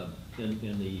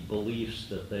the beliefs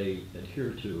that they adhere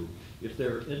to if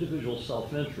their individual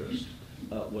self-interest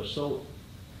was so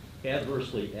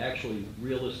adversely, actually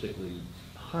realistically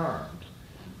harmed,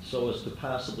 so as to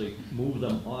possibly move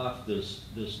them off this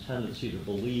tendency to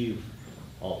believe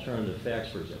alternative facts,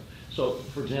 for example. So,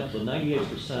 for example, the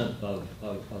 98% of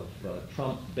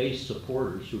Trump-based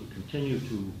supporters who continue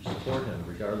to support him,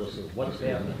 regardless of what's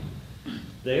happening,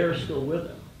 they are still with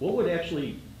him. What would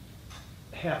actually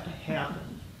have to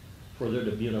happen for there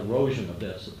to be an erosion of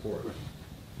that support?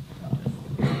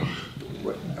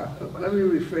 Let me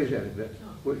rephrase that a bit.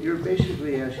 What you're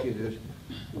basically asking is,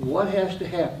 what has to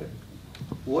happen?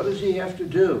 What does he have to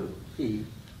do?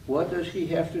 What does he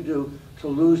have to do to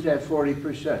lose that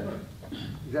 40%?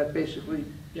 Is that basically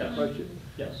the question?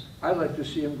 Yes. I'd like to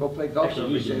see him go play golf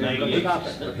Actually, every day and stop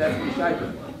it, but that's beside the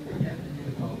point.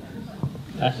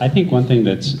 I think one thing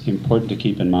that's important to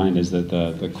keep in mind is that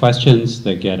the questions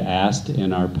that get asked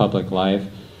in our public life,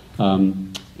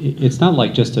 it's not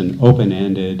like just an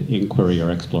open-ended inquiry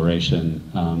or exploration.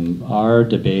 Our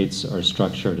debates are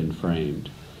structured and framed.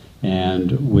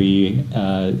 And we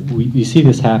see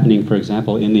this happening, for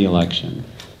example, in the election,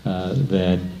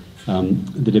 that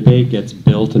the debate gets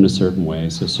built in a certain way,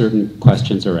 so certain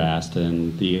questions are asked,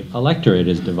 and the electorate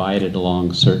is divided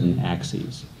along certain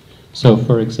axes. So,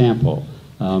 for example,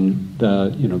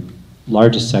 the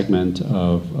largest segment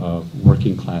of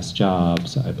working class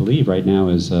jobs, I believe, right now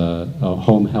is a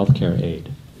home health care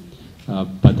aide.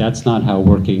 But that's not how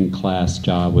working class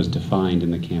job was defined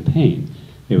in the campaign.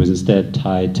 It was instead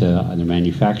tied to either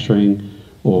manufacturing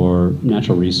or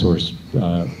natural resource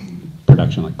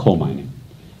production, like coal mining.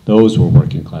 Those were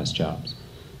working class jobs.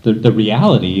 The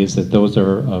reality is that those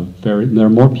are there are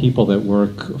more people that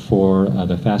work for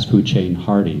the fast food chain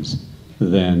Hardee's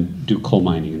than do coal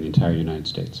mining in the entire United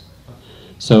States.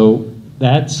 So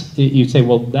you'd say,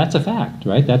 well, that's a fact,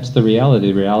 right? That's the reality.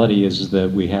 The reality is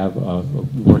that we have a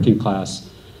working class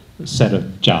set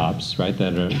of jobs, right,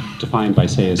 that are defined by,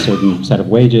 say, a certain set of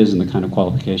wages and the kind of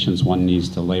qualifications one needs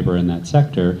to labor in that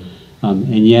sector,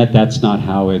 and yet that's not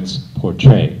how it's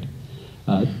portrayed.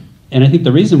 And I think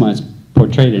the reason why it's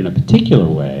portrayed in a particular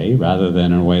way, rather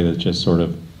than in a way that's just sort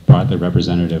of broadly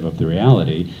representative of the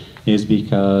reality, is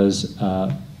because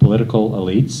political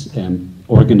elites and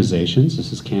organizations,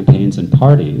 this is campaigns and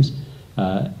parties,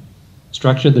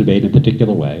 structure the debate in a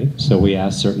particular way, so we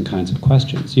ask certain kinds of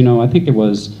questions. You know, I think it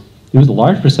was a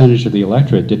large percentage of the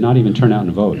electorate did not even turn out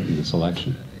and vote in this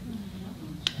election.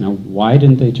 Now, why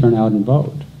didn't they turn out and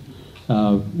vote?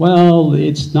 Well,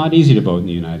 it's not easy to vote in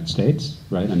the United States,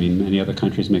 right? I mean, many other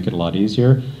countries make it a lot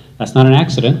easier. That's not an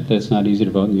accident that it's not easy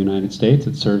to vote in the United States.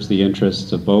 It serves the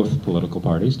interests of both political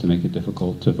parties to make it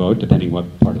difficult to vote, depending what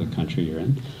part of the country you're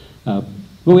in. But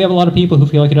we have a lot of people who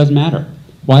feel like it doesn't matter.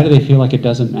 Why do they feel like it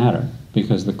doesn't matter?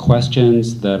 Because the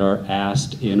questions that are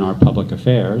asked in our public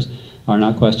affairs are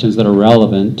not questions that are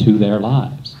relevant to their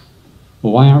lives.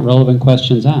 Well, why aren't relevant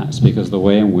questions asked? Because the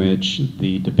way in which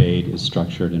the debate is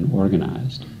structured and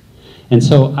organized. And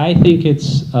so I think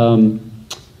it's kind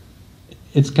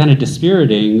of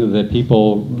dispiriting that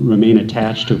people remain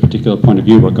attached to a particular point of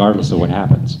view regardless of what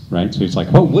happens, right? So it's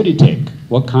like, what would it take?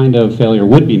 What kind of failure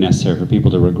would be necessary for people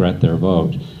to regret their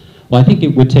vote? Well, I think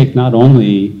it would take not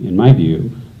only, in my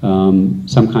view,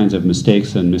 some kinds of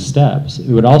mistakes and missteps,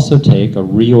 it would also take a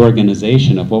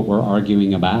reorganization of what we're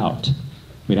arguing about.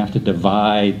 We'd have to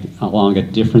divide along a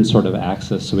different sort of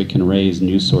axis so we can raise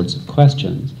new sorts of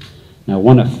questions. Now,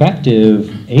 one effective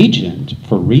agent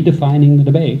for redefining the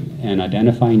debate and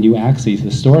identifying new axes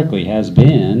historically has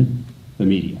been the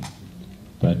media.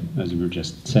 But as we were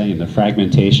just saying, the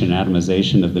fragmentation and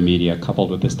atomization of the media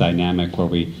coupled with this dynamic where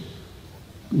we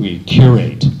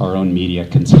curate our own media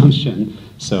consumption,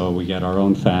 so we get our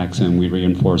own facts and we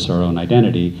reinforce our own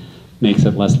identity, makes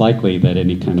it less likely that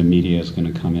any kind of media is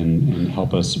going to come in and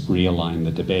help us realign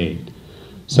the debate.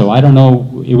 So I don't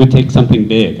know, it would take something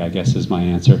big, I guess is my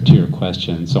answer to your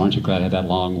question. So aren't you glad I had that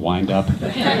long wind up?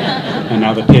 And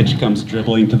now the pitch comes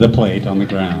dribbling to the plate on the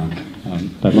ground.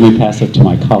 But let me pass it to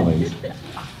my colleagues.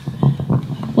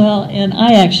 Well, and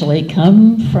I actually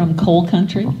come from coal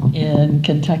country in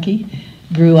Kentucky,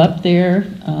 grew up there,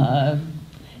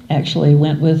 actually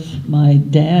went with my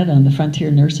dad on the Frontier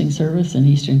Nursing Service in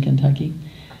Eastern Kentucky.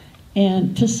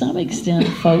 And to some extent,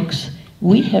 folks,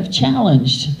 we have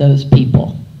challenged those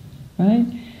people, right?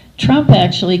 Trump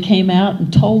actually came out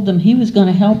and told them he was going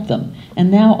to help them. And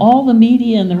now all the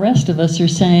media and the rest of us are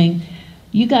saying,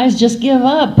 you guys just give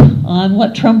up on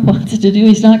what Trump wants to do.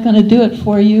 He's not going to do it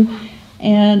for you.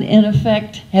 And in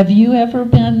effect, have you ever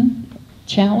been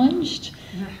challenged?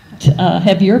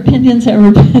 Have your opinions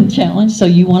ever been challenged, so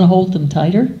you want to hold them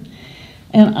tighter?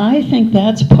 And I think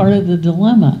that's part of the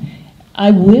dilemma.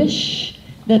 I wish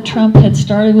that Trump had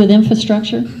started with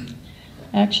infrastructure,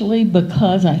 actually,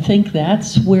 because I think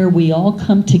that's where we all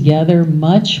come together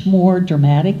much more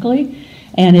dramatically,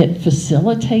 and it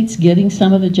facilitates getting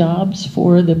some of the jobs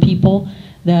for the people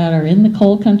that are in the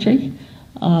coal country.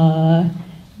 But,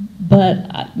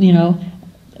 you know,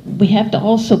 we have to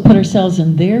also put ourselves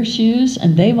in their shoes,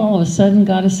 and they've all of a sudden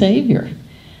got a savior.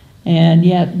 And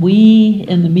yet we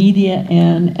in the media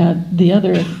and the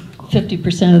other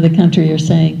 50% of the country are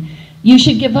saying, you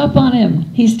should give up on him.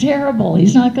 He's terrible.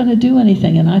 He's not going to do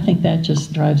anything. And I think that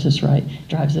just drives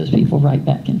those people right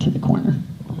back into the corner.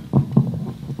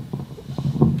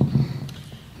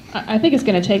 I think it's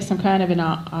going to take some kind of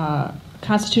a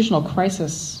constitutional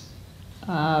crisis.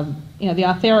 You know, the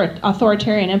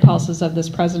authoritarian impulses of this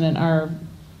president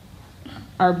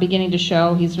are beginning to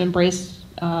show. He's embraced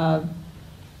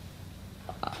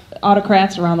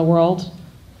autocrats around the world,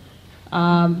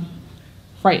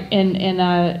 right?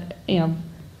 And you know,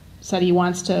 said he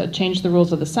wants to change the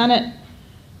rules of the Senate.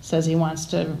 Says he wants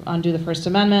to undo the First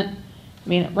Amendment. I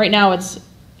mean, right now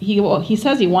he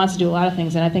says he wants to do a lot of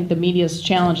things, and I think the media's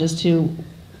challenge is to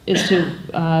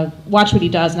watch what he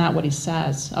does, not what he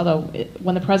says. Although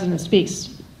when the president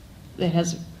speaks, it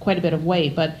has quite a bit of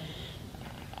weight. But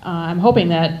I'm hoping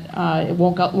that it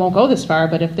won't go this far.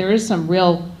 But if there is some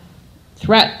real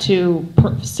threat to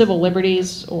civil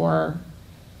liberties or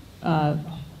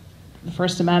the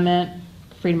First Amendment,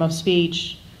 freedom of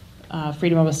speech,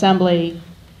 freedom of assembly,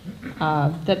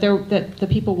 that the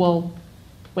people will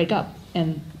wake up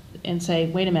and say,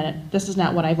 wait a minute, this is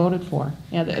not what I voted for.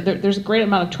 You know, there's a great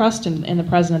amount of trust in the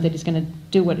president that he's going to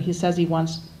do what he says he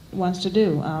wants to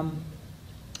do.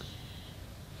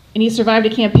 And he survived a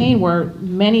campaign where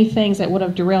many things that would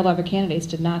have derailed other candidates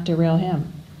did not derail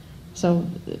him. So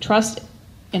trust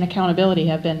and accountability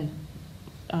have been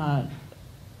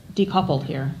decoupled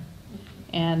here.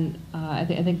 And I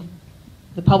think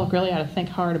the public really ought to think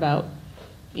hard about,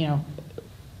 you know,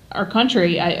 our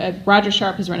country. Roger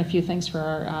Sharp has written a few things for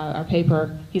our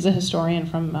paper. He's a historian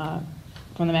from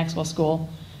the Maxwell School.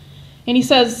 And he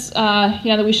says,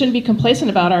 that we shouldn't be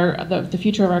complacent about the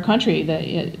future of our country. That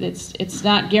it's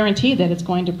not guaranteed that it's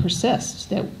going to persist.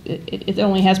 That it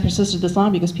only has persisted this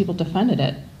long because people defended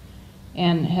it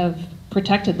and have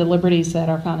protected the liberties that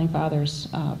our founding fathers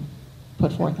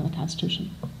put forth in the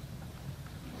Constitution.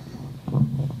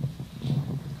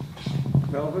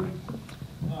 Melvin?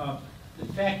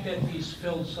 The fact that he's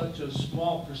filled such a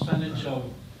small percentage of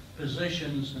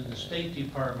positions in the State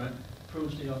Department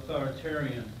proves the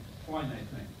authoritarian point,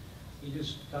 I think. He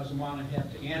just doesn't want to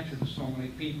have to answer to so many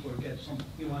people or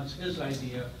he wants his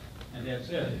idea and that's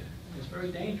it. It's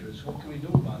very dangerous. What can we do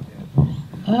about that?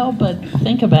 Well, but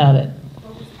think about it.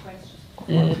 What was the question?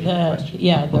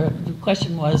 The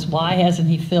question was, why hasn't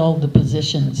he filled the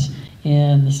positions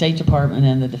in the State Department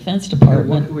and the Defense Department?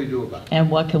 What can we do about it? And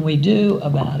what can we do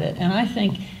about it? And I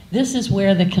think this is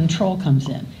where the control comes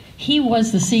in. He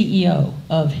was the CEO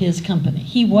of his company.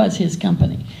 He was his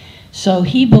company. So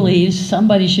he believes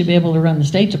somebody should be able to run the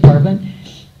State Department.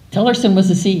 Tillerson was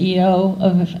the CEO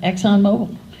of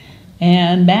ExxonMobil.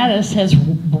 And Mattis has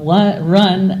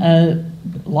run a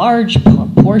large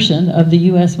portion of the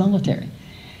U.S. military.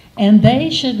 And they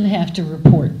shouldn't have to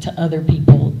report to other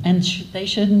people, and they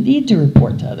shouldn't need to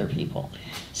report to other people.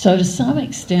 So to some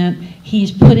extent,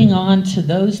 he's putting on to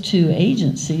those two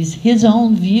agencies his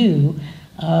own view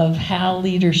of how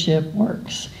leadership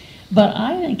works. But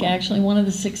I think actually one of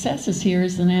the successes here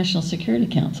is the National Security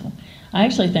Council. I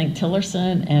actually think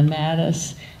Tillerson and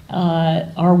Mattis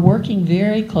are working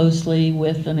very closely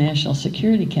with the National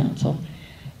Security Council,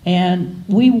 and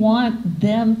we want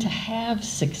them to have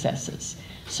successes.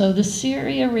 So the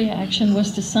Syria reaction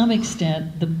was to some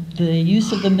extent, the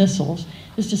use of the missiles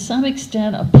is to some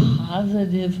extent a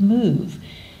positive move.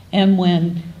 And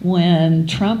when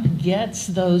Trump gets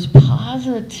those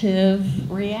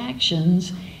positive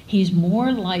reactions, he's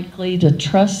more likely to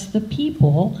trust the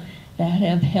people that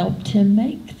have helped him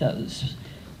make those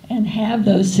and have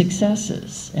those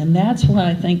successes. And that's what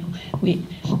I think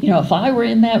if I were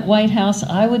in that White House,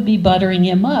 I would be buttering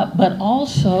him up, but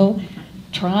also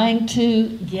trying to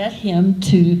get him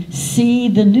to see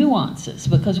the nuances,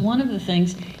 because one of the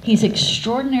things, he's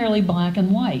extraordinarily black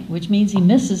and white, which means he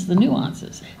misses the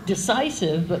nuances.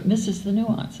 Decisive, but misses the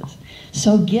nuances.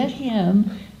 So get him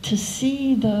to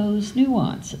see those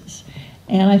nuances.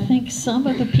 And I think some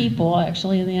of the people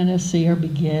actually in the NSC are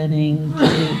beginning to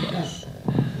do this.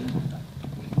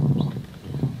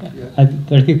 I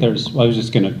think I was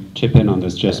just going to chip in on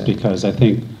this just because I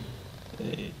think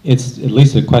it's at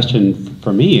least a question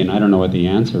for me, and I don't know what the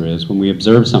answer is, when we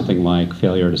observe something like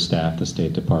failure to staff the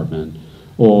State Department,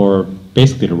 or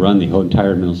basically to run the whole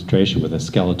entire administration with a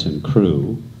skeleton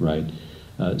crew, right?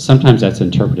 Sometimes that's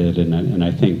interpreted, and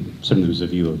I think certainly there's a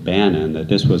view of Bannon, that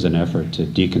this was an effort to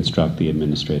deconstruct the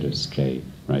administrative state,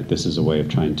 right? This is a way of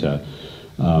trying to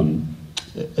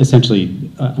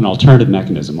essentially an alternative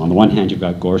mechanism. On the one hand, you've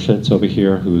got Gorsuch over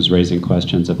here, who's raising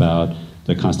questions about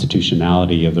the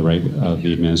constitutionality of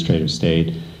the administrative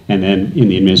state, and then in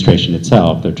the administration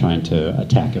itself, they're trying to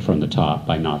attack it from the top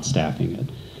by not staffing it.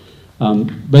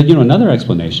 But another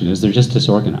explanation is they're just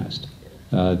disorganized.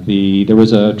 There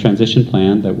was a transition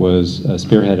plan that was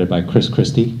spearheaded by Chris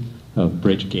Christie of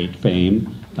Bridgegate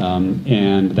fame,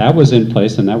 and that was in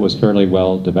place and that was fairly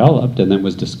well developed, and then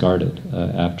was discarded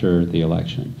after the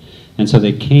election. And so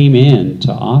they came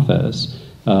into office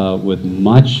with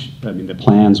the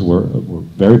plans were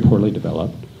very poorly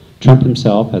developed. Trump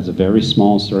himself has a very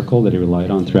small circle that he relied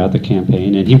on throughout the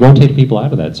campaign, and he rotated people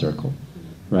out of that circle,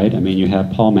 right? I mean, you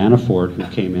have Paul Manafort, who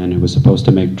came in, who was supposed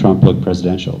to make Trump look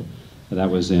presidential. That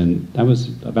was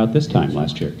about this time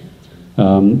last year.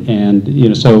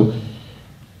 So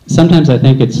sometimes I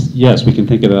think yes, we can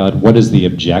think about what is the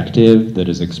objective that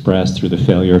is expressed through the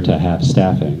failure to have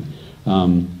staffing.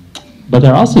 But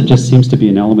there also just seems to be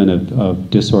an element of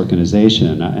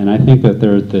disorganization, and I think that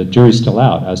the jury's still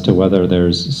out as to whether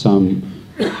there's some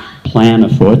plan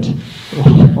afoot,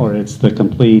 or it's the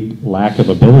complete lack of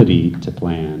ability to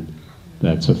plan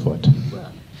that's afoot.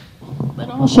 But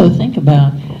also think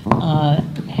about,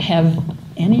 have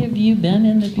any of you been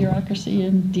in the bureaucracy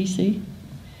in D.C.?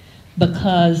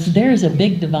 Because there's a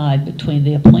big divide between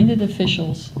the appointed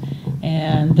officials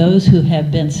and those who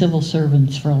have been civil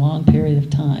servants for a long period of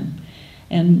time.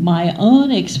 And my own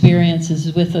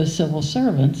experiences with those civil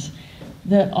servants,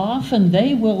 that often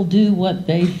they will do what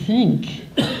they think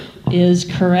is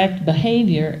correct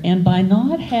behavior, and by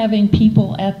not having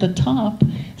people at the top,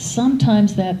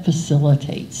 sometimes that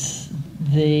facilitates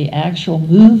the actual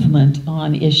movement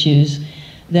on issues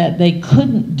that they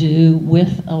couldn't do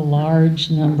with a large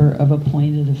number of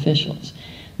appointed officials.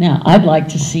 Now, I'd like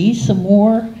to see some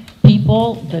more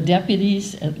people, the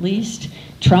deputies at least.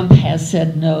 Trump has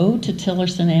said no to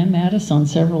Tillerson and Mattis on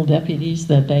several deputies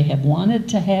that they have wanted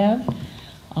to have.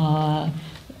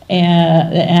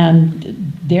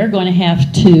 And they're going to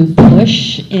have to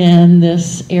push in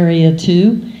this area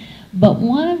too. But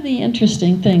one of the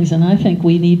interesting things, and I think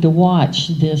we need to watch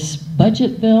this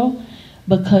budget bill,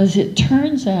 because it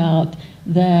turns out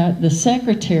that the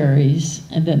secretaries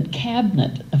and the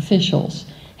cabinet officials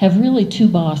have really two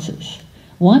bosses.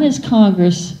 One is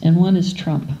Congress and one is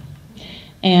Trump.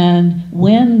 And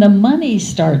when the money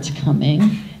starts coming,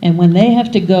 and when they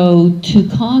have to go to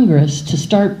Congress to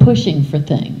start pushing for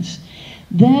things,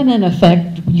 then in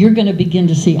effect, you're going to begin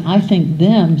to see, I think,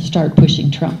 them start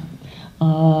pushing Trump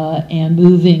and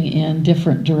moving in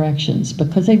different directions,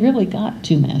 because they really got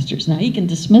two masters. Now, he can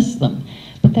dismiss them,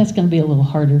 but that's going to be a little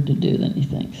harder to do than he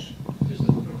thinks. Just a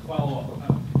quick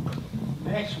follow-up.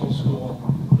 Maxwell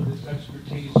School, with its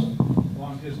expertise,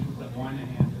 long history with the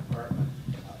Moynihan Department.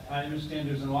 I understand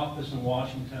there's an office in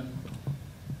Washington.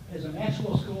 Has the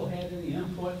Maxwell School had any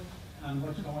input on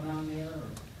what's going on there?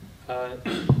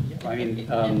 I mean,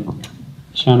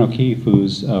 Sean O'Keefe,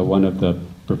 who's one of the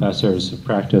professors of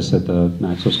practice at the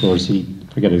Maxwell School, I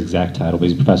forget his exact title, but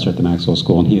he's a professor at the Maxwell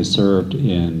School, and he has served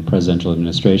in presidential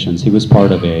administrations. He was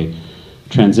part of a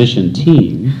transition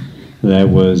team that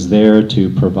was there to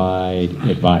provide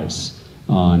advice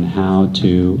on how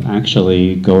to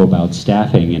actually go about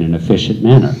staffing in an efficient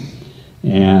manner.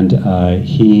 And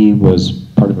he was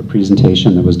part of a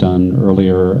presentation that was done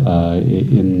earlier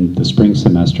in the spring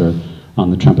semester on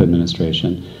the Trump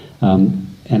administration.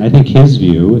 And I think his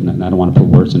view, and I don't want to put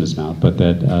words in his mouth, but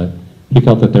that he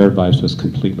felt that their advice was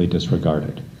completely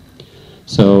disregarded.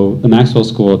 So the Maxwell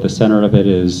School, at the center of it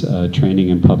is training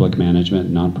in public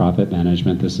management, nonprofit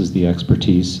management. This is the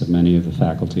expertise of many of the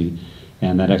faculty.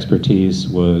 And that expertise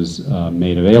was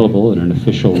made available in an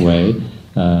official way.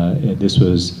 This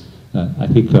was, I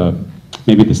think,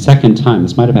 maybe the second time,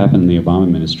 this might have happened in the Obama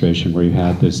administration, where you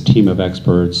had this team of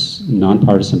experts,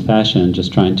 nonpartisan fashion,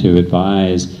 just trying to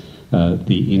advise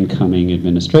the incoming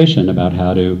administration about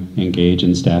how to engage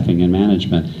in staffing and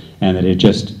management, and that it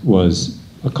just was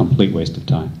a complete waste of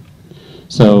time.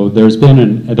 So there has been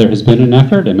an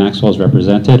effort, and Maxwell's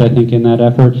represented, I think, in that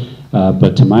effort,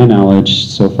 but to my knowledge,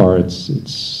 so far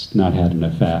it's not had an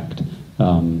effect.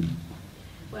 Well,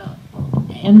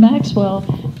 and Maxwell,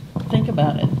 think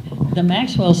about it. The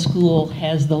Maxwell School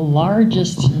has the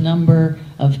largest number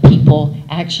of people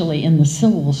actually in the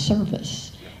civil service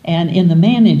and in the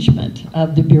management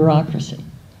of the bureaucracy.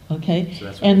 Okay,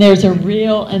 so and there's a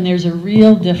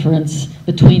real difference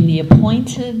between the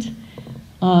appointed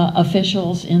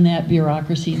officials in that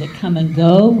bureaucracy that come and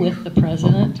go with the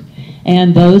president,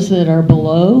 and those that are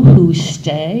below who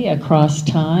stay across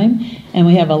time. And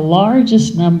we have a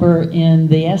largest number in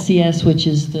the SES, which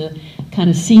is the kind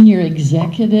of senior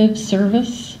executive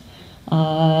service.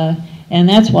 And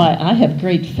that's why I have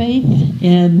great faith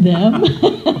in them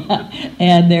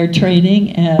and their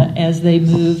training as they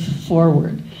move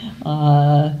forward.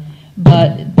 But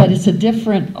it's a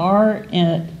different, our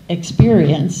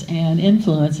experience and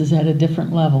influence is at a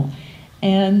different level.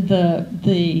 And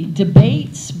the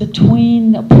debates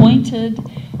between appointed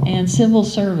and civil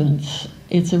servants,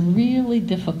 it's a really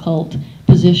difficult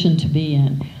position to be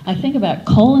in. I think about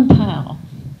Colin Powell,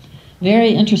 very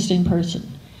interesting person.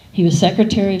 He was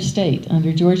Secretary of State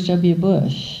under George W.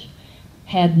 Bush,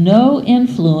 had no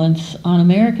influence on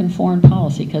American foreign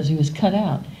policy because he was cut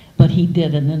out, but he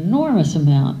did an enormous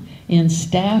amount in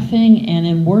staffing and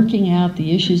in working out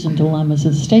the issues and dilemmas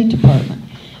of the State Department.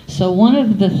 So one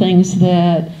of the things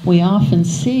that we often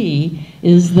see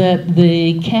is that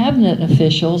the cabinet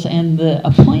officials and the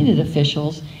appointed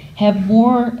officials have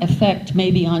more effect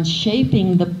maybe on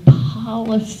shaping the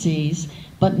policies,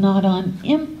 but not on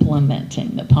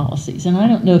implementing the policies. And I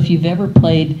don't know if you've ever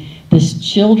played this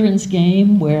children's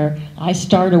game where I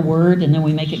start a word and then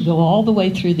we make it go all the way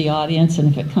through the audience, and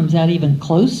if it comes out even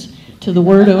close to the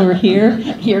word over here,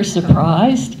 you're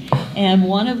surprised. And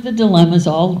one of the dilemmas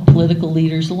all political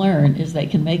leaders learn is they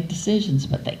can make decisions,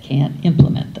 but they can't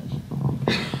implement them.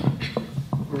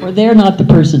 Or they're not the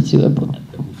persons who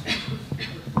implement them.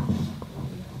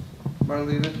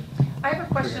 Marlena? I have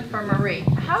a question for Marie.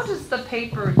 How does the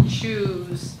paper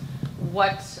choose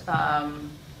what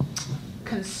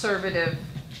conservative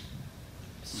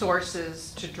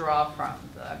sources to draw from?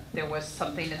 There was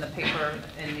something in the paper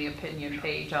in the opinion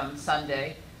page on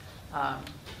Sunday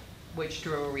which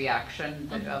drew a reaction,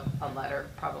 a letter,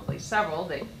 probably several,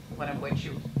 one of which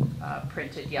you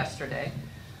printed yesterday.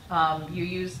 You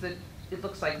use it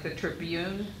looks like the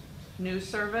Tribune news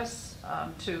service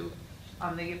to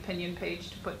on the opinion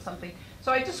page to put something.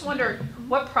 So I just wonder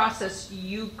what process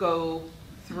you go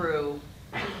through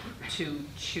to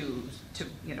choose, to,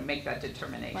 you know, make that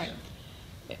determination. Right.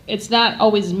 It's not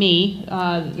always me.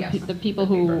 Yes, the people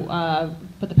who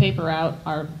put the paper out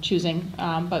are choosing,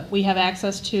 but we have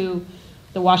access to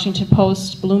the Washington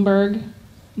Post, Bloomberg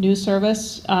News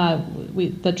Service,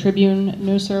 the Tribune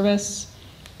News Service,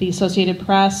 the Associated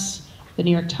Press, the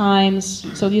New York Times.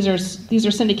 So these are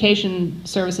syndication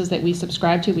services that we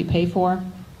subscribe to, we pay for,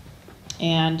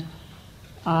 and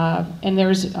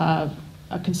there's a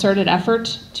concerted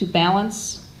effort to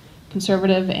balance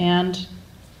conservative and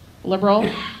liberal.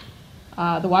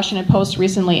 The Washington Post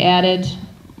recently added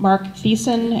Mark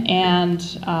Thiessen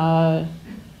and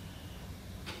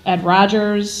Ed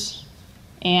Rogers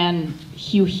and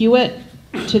Hugh Hewitt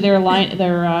to their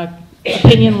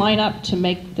opinion lineup to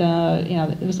make the, you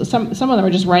know, some of them are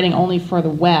just writing only for the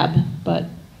web, but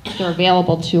they're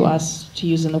available to us to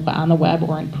use on the web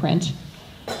or in print.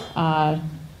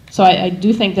 So I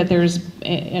do think that there's,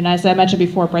 and as I mentioned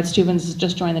before, Brett Stevens has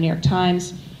just joined the New York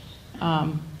Times.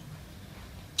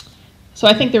 So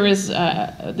I think there is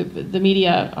the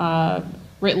media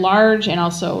writ large, and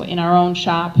also in our own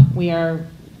shop, we are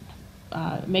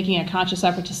making a conscious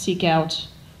effort to seek out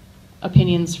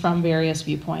opinions from various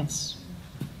viewpoints.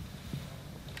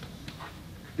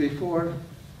 Before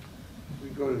we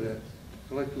go to that,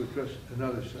 I'd like to address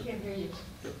another subject. Can't hear you.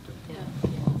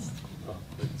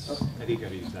 Oh, I think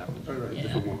I've used that one. All right.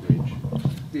 If it won't reach.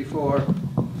 Before,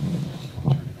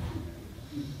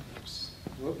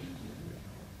 whoops.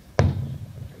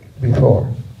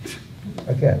 Before,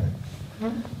 again,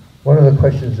 one of the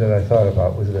questions that I thought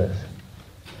about was this: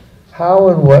 how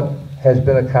and what has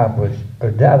been accomplished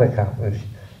or not accomplished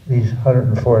these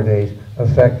 104 days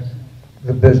affect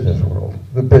the business world,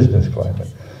 the business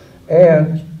climate?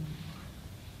 And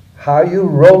how you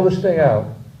roll this thing out,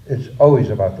 it's always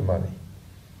about the money.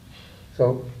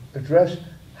 So address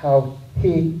how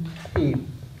he,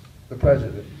 the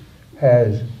president,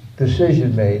 has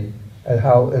decision made and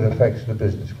how it affects the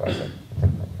business climate.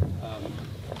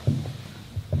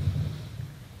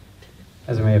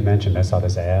 As I may have mentioned, I saw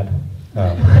this ad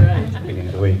beginning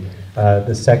of the week.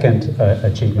 The second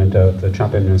achievement of the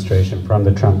Trump administration from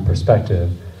the Trump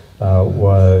perspective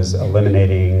was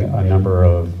eliminating a number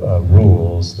of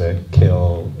rules that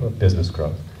kill business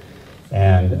growth.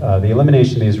 And the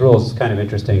elimination of these rules is kind of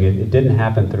interesting. It didn't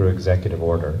happen through executive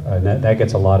order. And that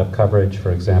gets a lot of coverage.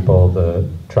 For example, the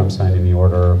Trump signing the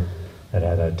order that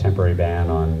had a temporary ban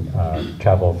on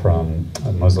travel from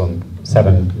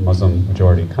 7 Muslim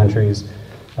majority countries.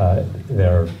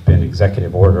 There have been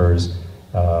executive orders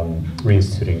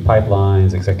reinstituting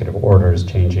pipelines, executive orders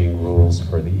changing rules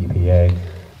for the EPA.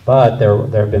 But there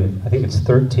have been, I think it's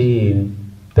 13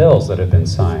 bills that have been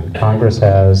signed. Congress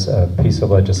has a piece of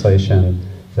legislation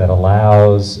that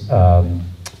allows,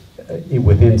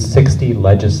 within 60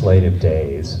 legislative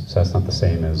days, so that's not the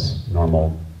same as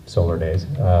normal solar days,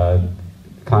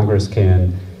 Congress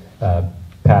can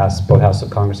pass, both houses of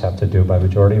Congress have to do by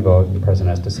majority vote, and the president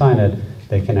has to sign it.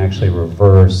 They can actually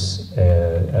reverse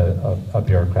a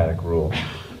bureaucratic rule.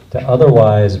 To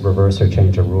otherwise reverse or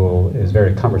change a rule is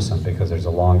very cumbersome because there's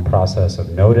a long process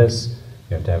of notice.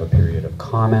 You have to have a period of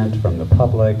comment from the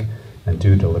public and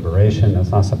due deliberation. That's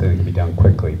not something that can be done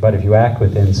quickly. But if you act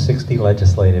within 60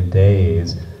 legislative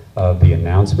days of the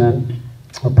announcement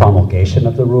or promulgation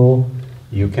of the rule,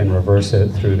 you can reverse it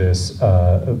through this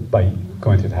by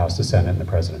going through the House, the Senate, and the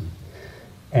President.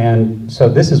 And so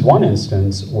this is one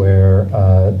instance where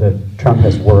Trump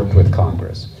has worked with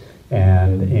Congress.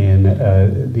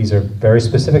 And these are very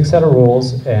specific set of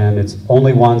rules, and it's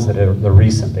only ones that are the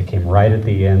recent. They came right at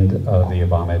the end of the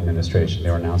Obama administration. They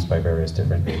were announced by various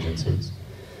different agencies.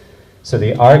 So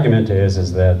the argument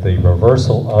is that the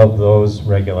reversal of those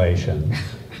regulations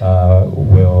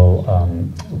will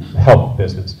help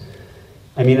business.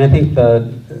 I mean, I think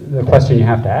the question you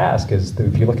have to ask is that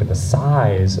if you look at the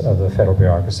size of the federal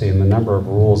bureaucracy and the number of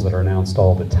rules that are announced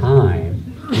all the time,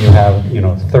 you have,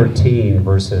 13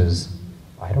 versus,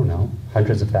 I don't know,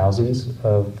 hundreds of thousands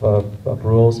of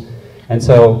rules. And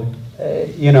so,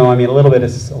 I mean, a lot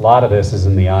of this is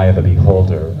in the eye of the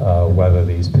beholder, whether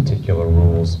these particular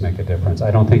rules make a difference.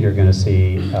 I don't think you're going to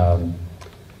see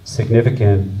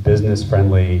significant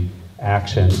business-friendly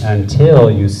action until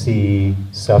you see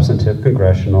substantive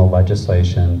congressional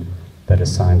legislation that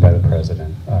is signed by the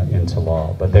president into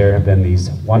law. But there have been these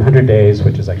 100 days,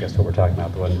 which is, I guess, what we're talking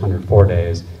about, the 104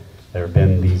 days. There have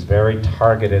been these very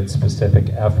targeted, specific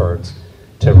efforts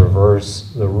to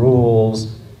reverse the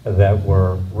rules that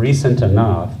were recent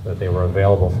enough that they were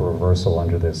available for reversal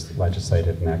under this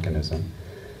legislative mechanism.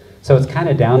 So it's kind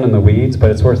of down in the weeds,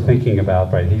 but it's worth thinking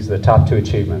about, right? These are the top 2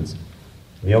 achievements.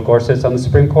 Neil Gore sits on the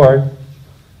Supreme Court,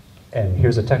 and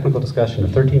here's a technical discussion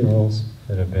of 13 rules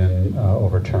that have been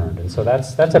overturned. And so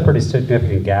that's a pretty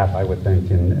significant gap, I would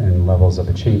think, in levels of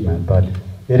achievement. But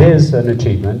it is an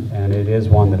achievement, and it is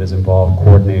one that has involved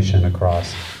coordination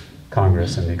across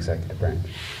Congress and the executive branch.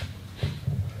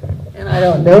 And I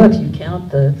don't know if you count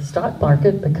the stock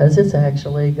market, because it's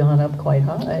actually gone up quite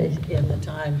high in the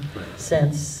time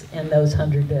since, in those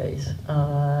 100 days.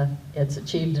 It's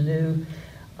achieved a new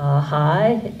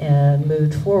high and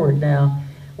moved forward. Now,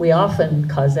 we often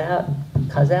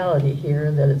causality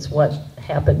here, that it's what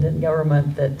happened in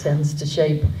government that tends to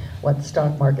shape what the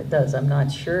stock market does. I'm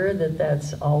not sure that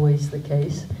that's always the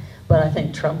case, but I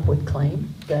think Trump would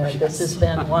claim that this has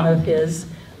been one of his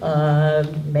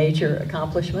major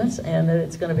accomplishments, and that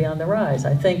it's going to be on the rise.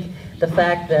 I think the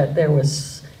fact that there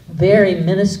was very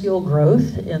minuscule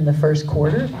growth in the first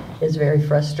quarter is very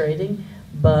frustrating,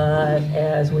 but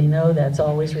as we know, that's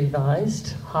always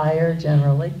revised higher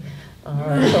generally.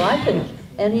 So I think,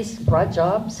 and he's brought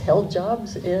jobs, held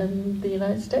jobs in the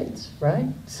United States, right?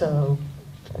 So.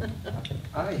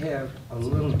 I have a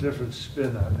little different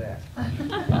spin on that.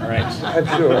 All right. I'm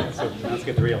sure. So let's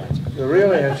get the real answer. The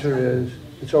real answer is,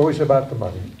 it's always about the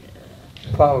money.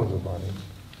 Follow the money.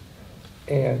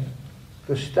 And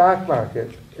the stock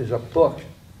market is a book,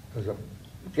 is a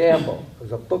gamble,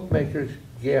 is a bookmaker's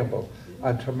gamble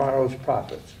on tomorrow's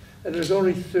profits. And there's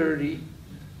only 30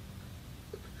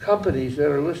 companies that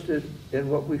are listed in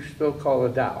what we still call a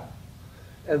Dow.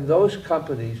 And those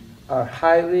companies are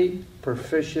highly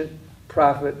proficient,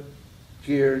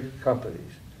 profit-geared companies.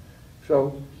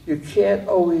 So you can't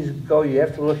always go, you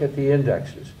have to look at the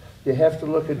indexes. You have to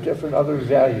look at different other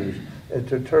values and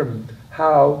determine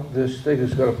how this thing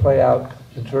is going to play out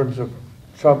in terms of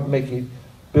Trump making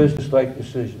business-like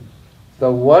decisions.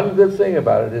 The one good thing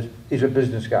about it is he's a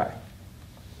business guy,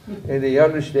 and he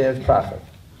understands profit.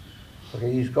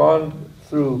 Okay, he's gone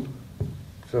through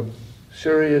some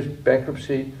serious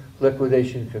bankruptcy,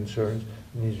 liquidation concerns,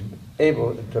 and he's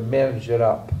able to manage it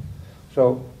up.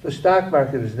 So the stock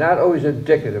market is not always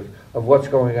indicative of what's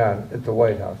going on at the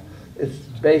White House. It's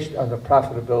based on the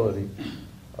profitability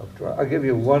of Trump. I'll give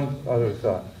you one other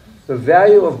thought. The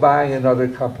value of buying another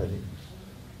company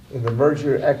in the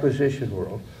merger acquisition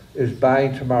world is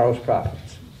buying tomorrow's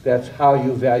profits. That's how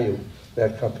you value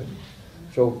that company.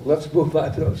 So let's move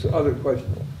on to those other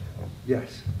questions.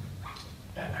 Yes.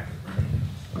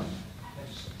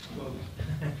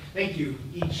 Thank you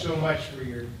each so much for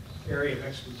your area of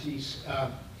expertise.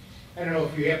 I don't know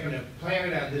if you happen to plan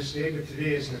it on this day, but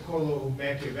today is Niccolo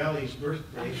Machiavelli's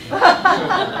birthday. So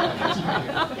that's kind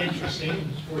of interesting.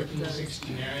 It was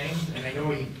 1469, and I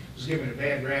know he was given a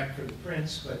bad rap for the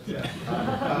prince, but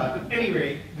at any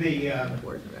rate, the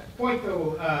point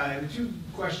though, the 2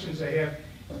 questions I have,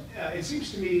 it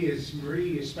seems to me, as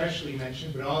Marie especially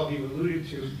mentioned, but all of you alluded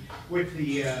to, with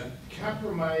the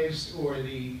compromised or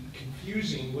the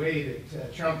confusing way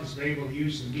that Trump has been able to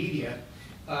use the media,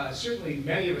 certainly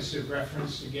many of us have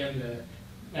referenced, again, the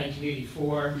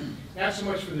 1984, not so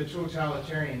much for the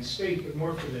totalitarian state, but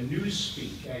more for the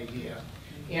newspeak idea.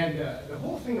 And the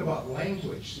whole thing about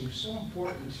language seems so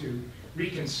important to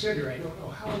reconsider. I don't know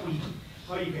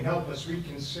how you can help us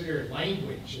reconsider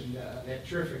language, and that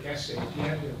terrific essay at the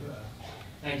end of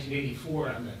 1984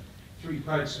 on the 3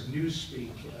 parts of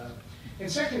newspeak. And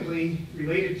secondly,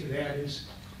 related to that is,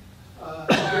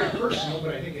 very personal,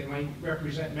 but I think it might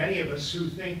represent many of us who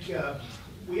think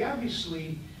we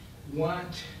obviously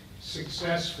want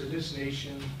success for this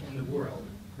nation and the world.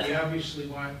 We obviously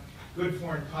want good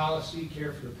foreign policy,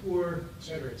 care for the poor,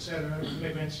 et cetera,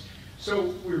 commitments.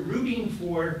 So we're rooting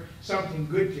for something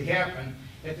good to happen.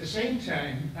 At the same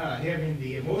time, having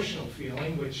the emotional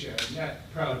feeling, which I'm not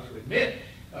proud to admit,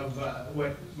 of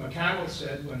what McConnell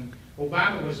said when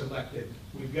Obama was elected,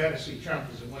 we've got to see Trump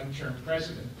as a one-term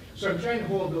president. So I'm trying to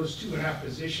hold those 2 in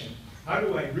opposition. How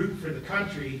do I root for the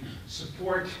country,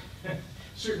 support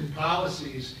certain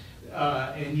policies,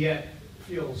 and yet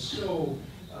feel so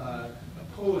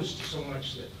opposed to so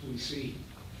much that we see?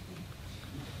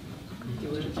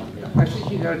 I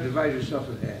think you got to divide yourself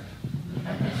in half.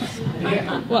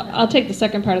 Yeah. Well, I'll take the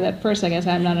second part of that first. I guess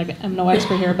I'm no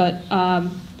expert here, but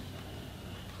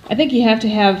I think you have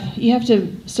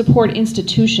to support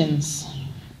institutions.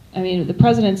 I mean, the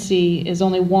presidency is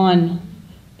only one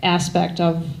aspect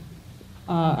of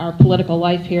our political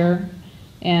life here,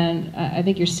 and I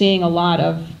think you're seeing a lot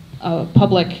of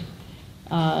public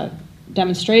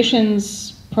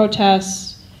demonstrations,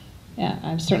 protests. Yeah,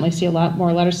 I certainly see a lot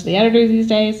more letters to the editor these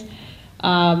days.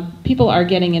 People are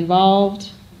getting involved.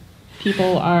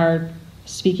 People are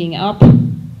speaking up,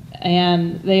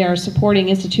 and they are supporting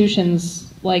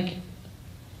institutions like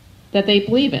that they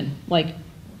believe in, like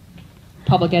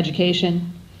public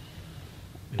education,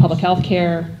 public health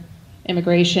care,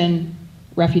 immigration,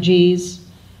 refugees.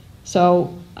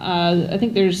 So I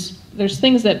think there's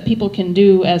things that people can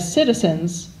do as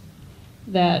citizens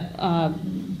that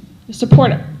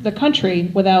support the country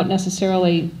without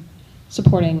necessarily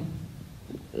supporting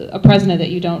a president that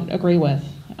you don't agree with.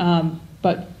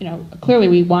 But clearly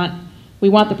we want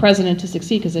the president to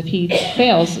succeed, because if he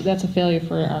fails, that's a failure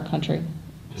for our country.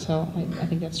 So I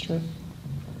think that's true.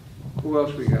 Who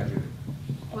else we got here?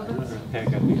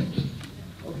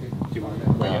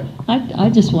 I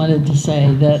just wanted to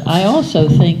say that I also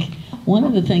think one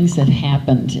of the things that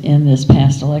happened in this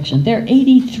past election, there are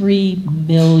 83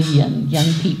 million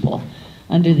young people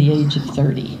under the age of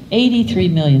 30. 83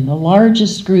 million, the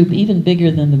largest group, even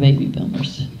bigger than the baby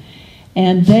boomers.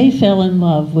 And they fell in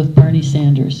love with Bernie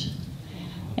Sanders.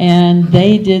 And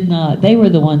they did not, they were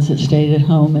the ones that stayed at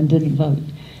home and didn't vote.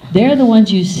 They're the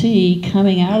ones you see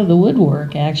coming out of the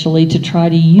woodwork, actually, to try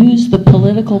to use the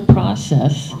political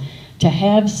process to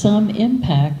have some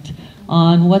impact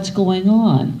on what's going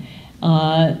on.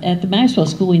 At the Maxwell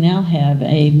School, we now have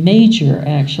a major,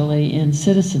 actually, in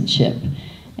citizenship.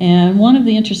 And one of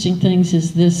the interesting things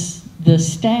is the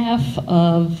staff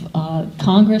of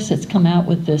Congress that's come out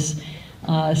with this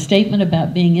statement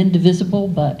about being indivisible,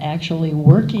 but actually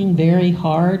working very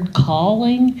hard,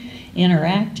 calling,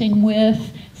 interacting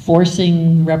with,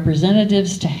 forcing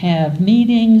representatives to have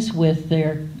meetings with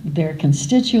their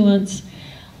constituents.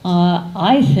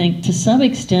 I think to some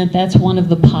extent that's one of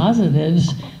the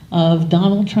positives of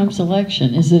Donald Trump's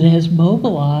election, is that it has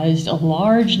mobilized a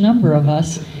large number of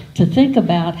us to think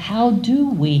about how do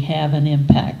we have an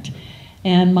impact.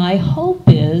 And my hope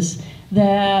is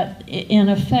that, in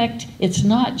effect, it's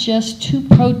not just to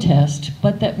protest,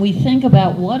 but that we think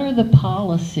about what are the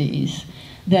policies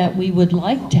that we would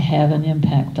like to have an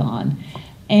impact on,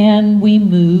 and we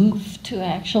move to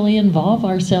actually involve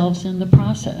ourselves in the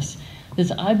process.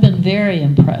 Because I've been very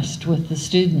impressed with the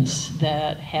students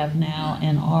that have now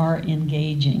and are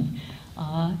engaging.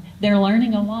 They're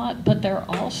learning a lot, but they're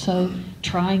also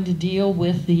trying to deal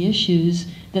with the issues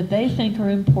that they think are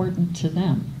important to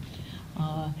them.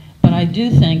 But I do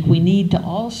think we need to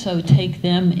also take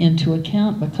them into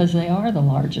account, because they are the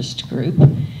largest group.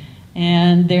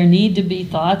 And there need to be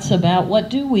thoughts about what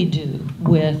do we do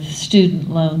with student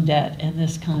loan debt and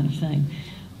this kind of thing,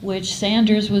 which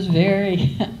Sanders was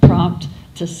very prompt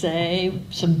to say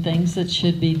some things that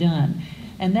should be done.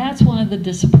 And that's one of the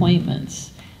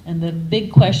disappointments. And the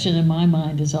big question in my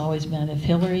mind has always been, if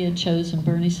Hillary had chosen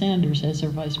Bernie Sanders as her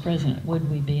vice president, would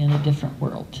we be in a different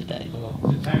world today?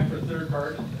 Is it time for a third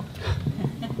part?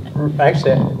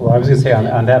 Actually, well, I was going to say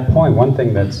on that point, one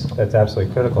thing that's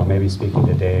absolutely critical, maybe speaking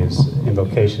to Dave's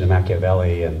invocation of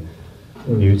Machiavelli and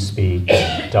newspeak,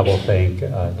 and doublethink,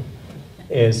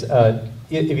 is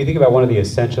if you think about one of the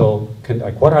essential,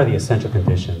 what are the essential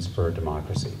conditions for a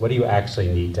democracy? What do you actually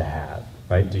need to have,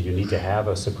 right? Do you need to have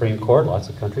a Supreme Court? Lots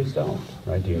of countries don't,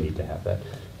 right? Do you need to have that?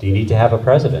 Do you need to have a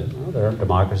president? Well, there are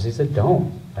democracies that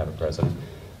don't have a president.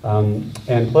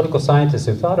 And political scientists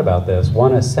who've thought about this,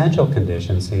 one essential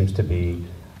condition seems to be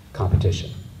competition.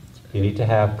 You need to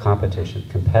have competition,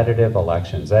 competitive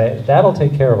elections. That'll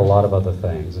take care of a lot of other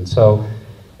things. And so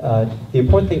the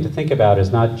important thing to think about is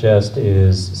not just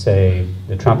say,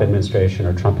 the Trump administration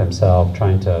or Trump himself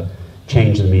trying to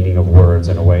change the meaning of words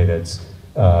in a way that's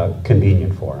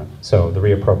convenient for him. So the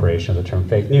reappropriation of the term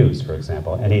fake news, for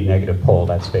example. Any negative poll,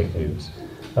 that's fake news.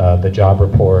 The job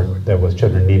report that was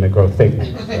children anemic growth, fake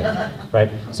news, right?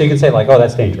 So you can say like, oh,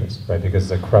 that's dangerous, right? Because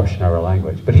it's a corruption of our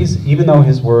language. But even though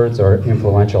his words are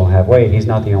influential and have weight, he's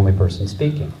not the only person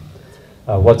speaking.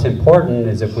 What's important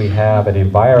is if we have an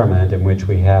environment in which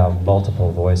we have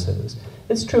multiple voices.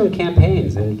 It's true in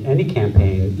campaigns. In any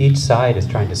campaign, each side is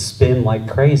trying to spin like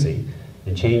crazy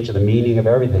and change the meaning of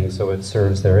everything so it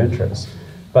serves their interests.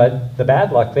 But the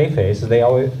bad luck they face is they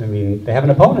have an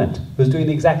opponent who's doing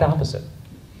the exact opposite.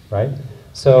 Right?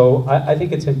 So I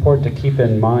think it's important to keep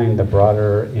in mind the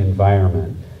broader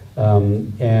environment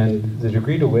and the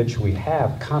degree to which we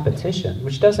have competition,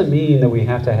 which doesn't mean that we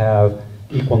have to have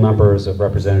equal numbers of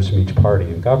representatives from each party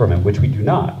in government, which we do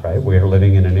not, right? We are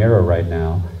living in an era right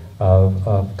now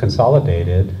of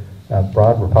consolidated,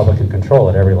 broad Republican control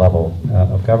at every level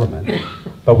of government.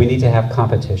 But we need to have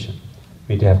competition.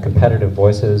 We need to have competitive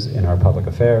voices in our public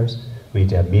affairs. We need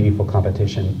to have meaningful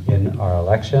competition in our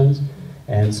elections.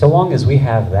 And so long as we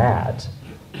have that,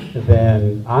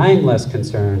 then I'm less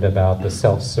concerned about the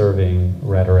self-serving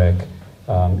rhetoric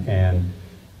and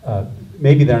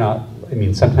maybe they're not, I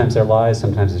mean, sometimes they're lies,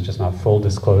 sometimes it's just not full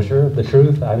disclosure of the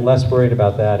truth. I'm less worried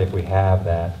about that if we have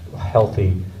that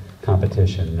healthy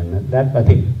competition. And that, I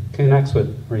think, connects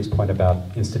with Marie's point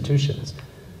about institutions.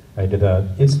 Right? The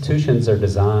institutions are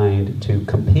designed to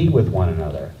compete with one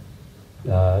another.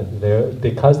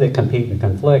 Because they compete and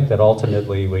conflict, that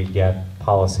ultimately we get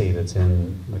policy that's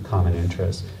in the common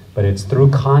interest. But it's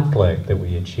through conflict that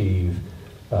we achieve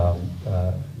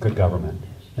good government.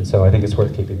 And so I think it's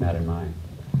worth keeping that in mind.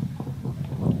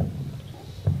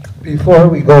 Before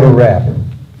we go to wrap,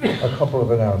 a couple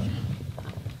of announcements.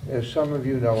 As some of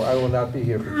you know, I will not be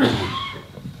here for 2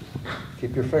 weeks.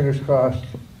 Keep your fingers crossed,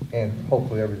 and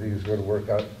hopefully everything is going to work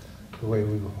out the way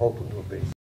we hope it will be.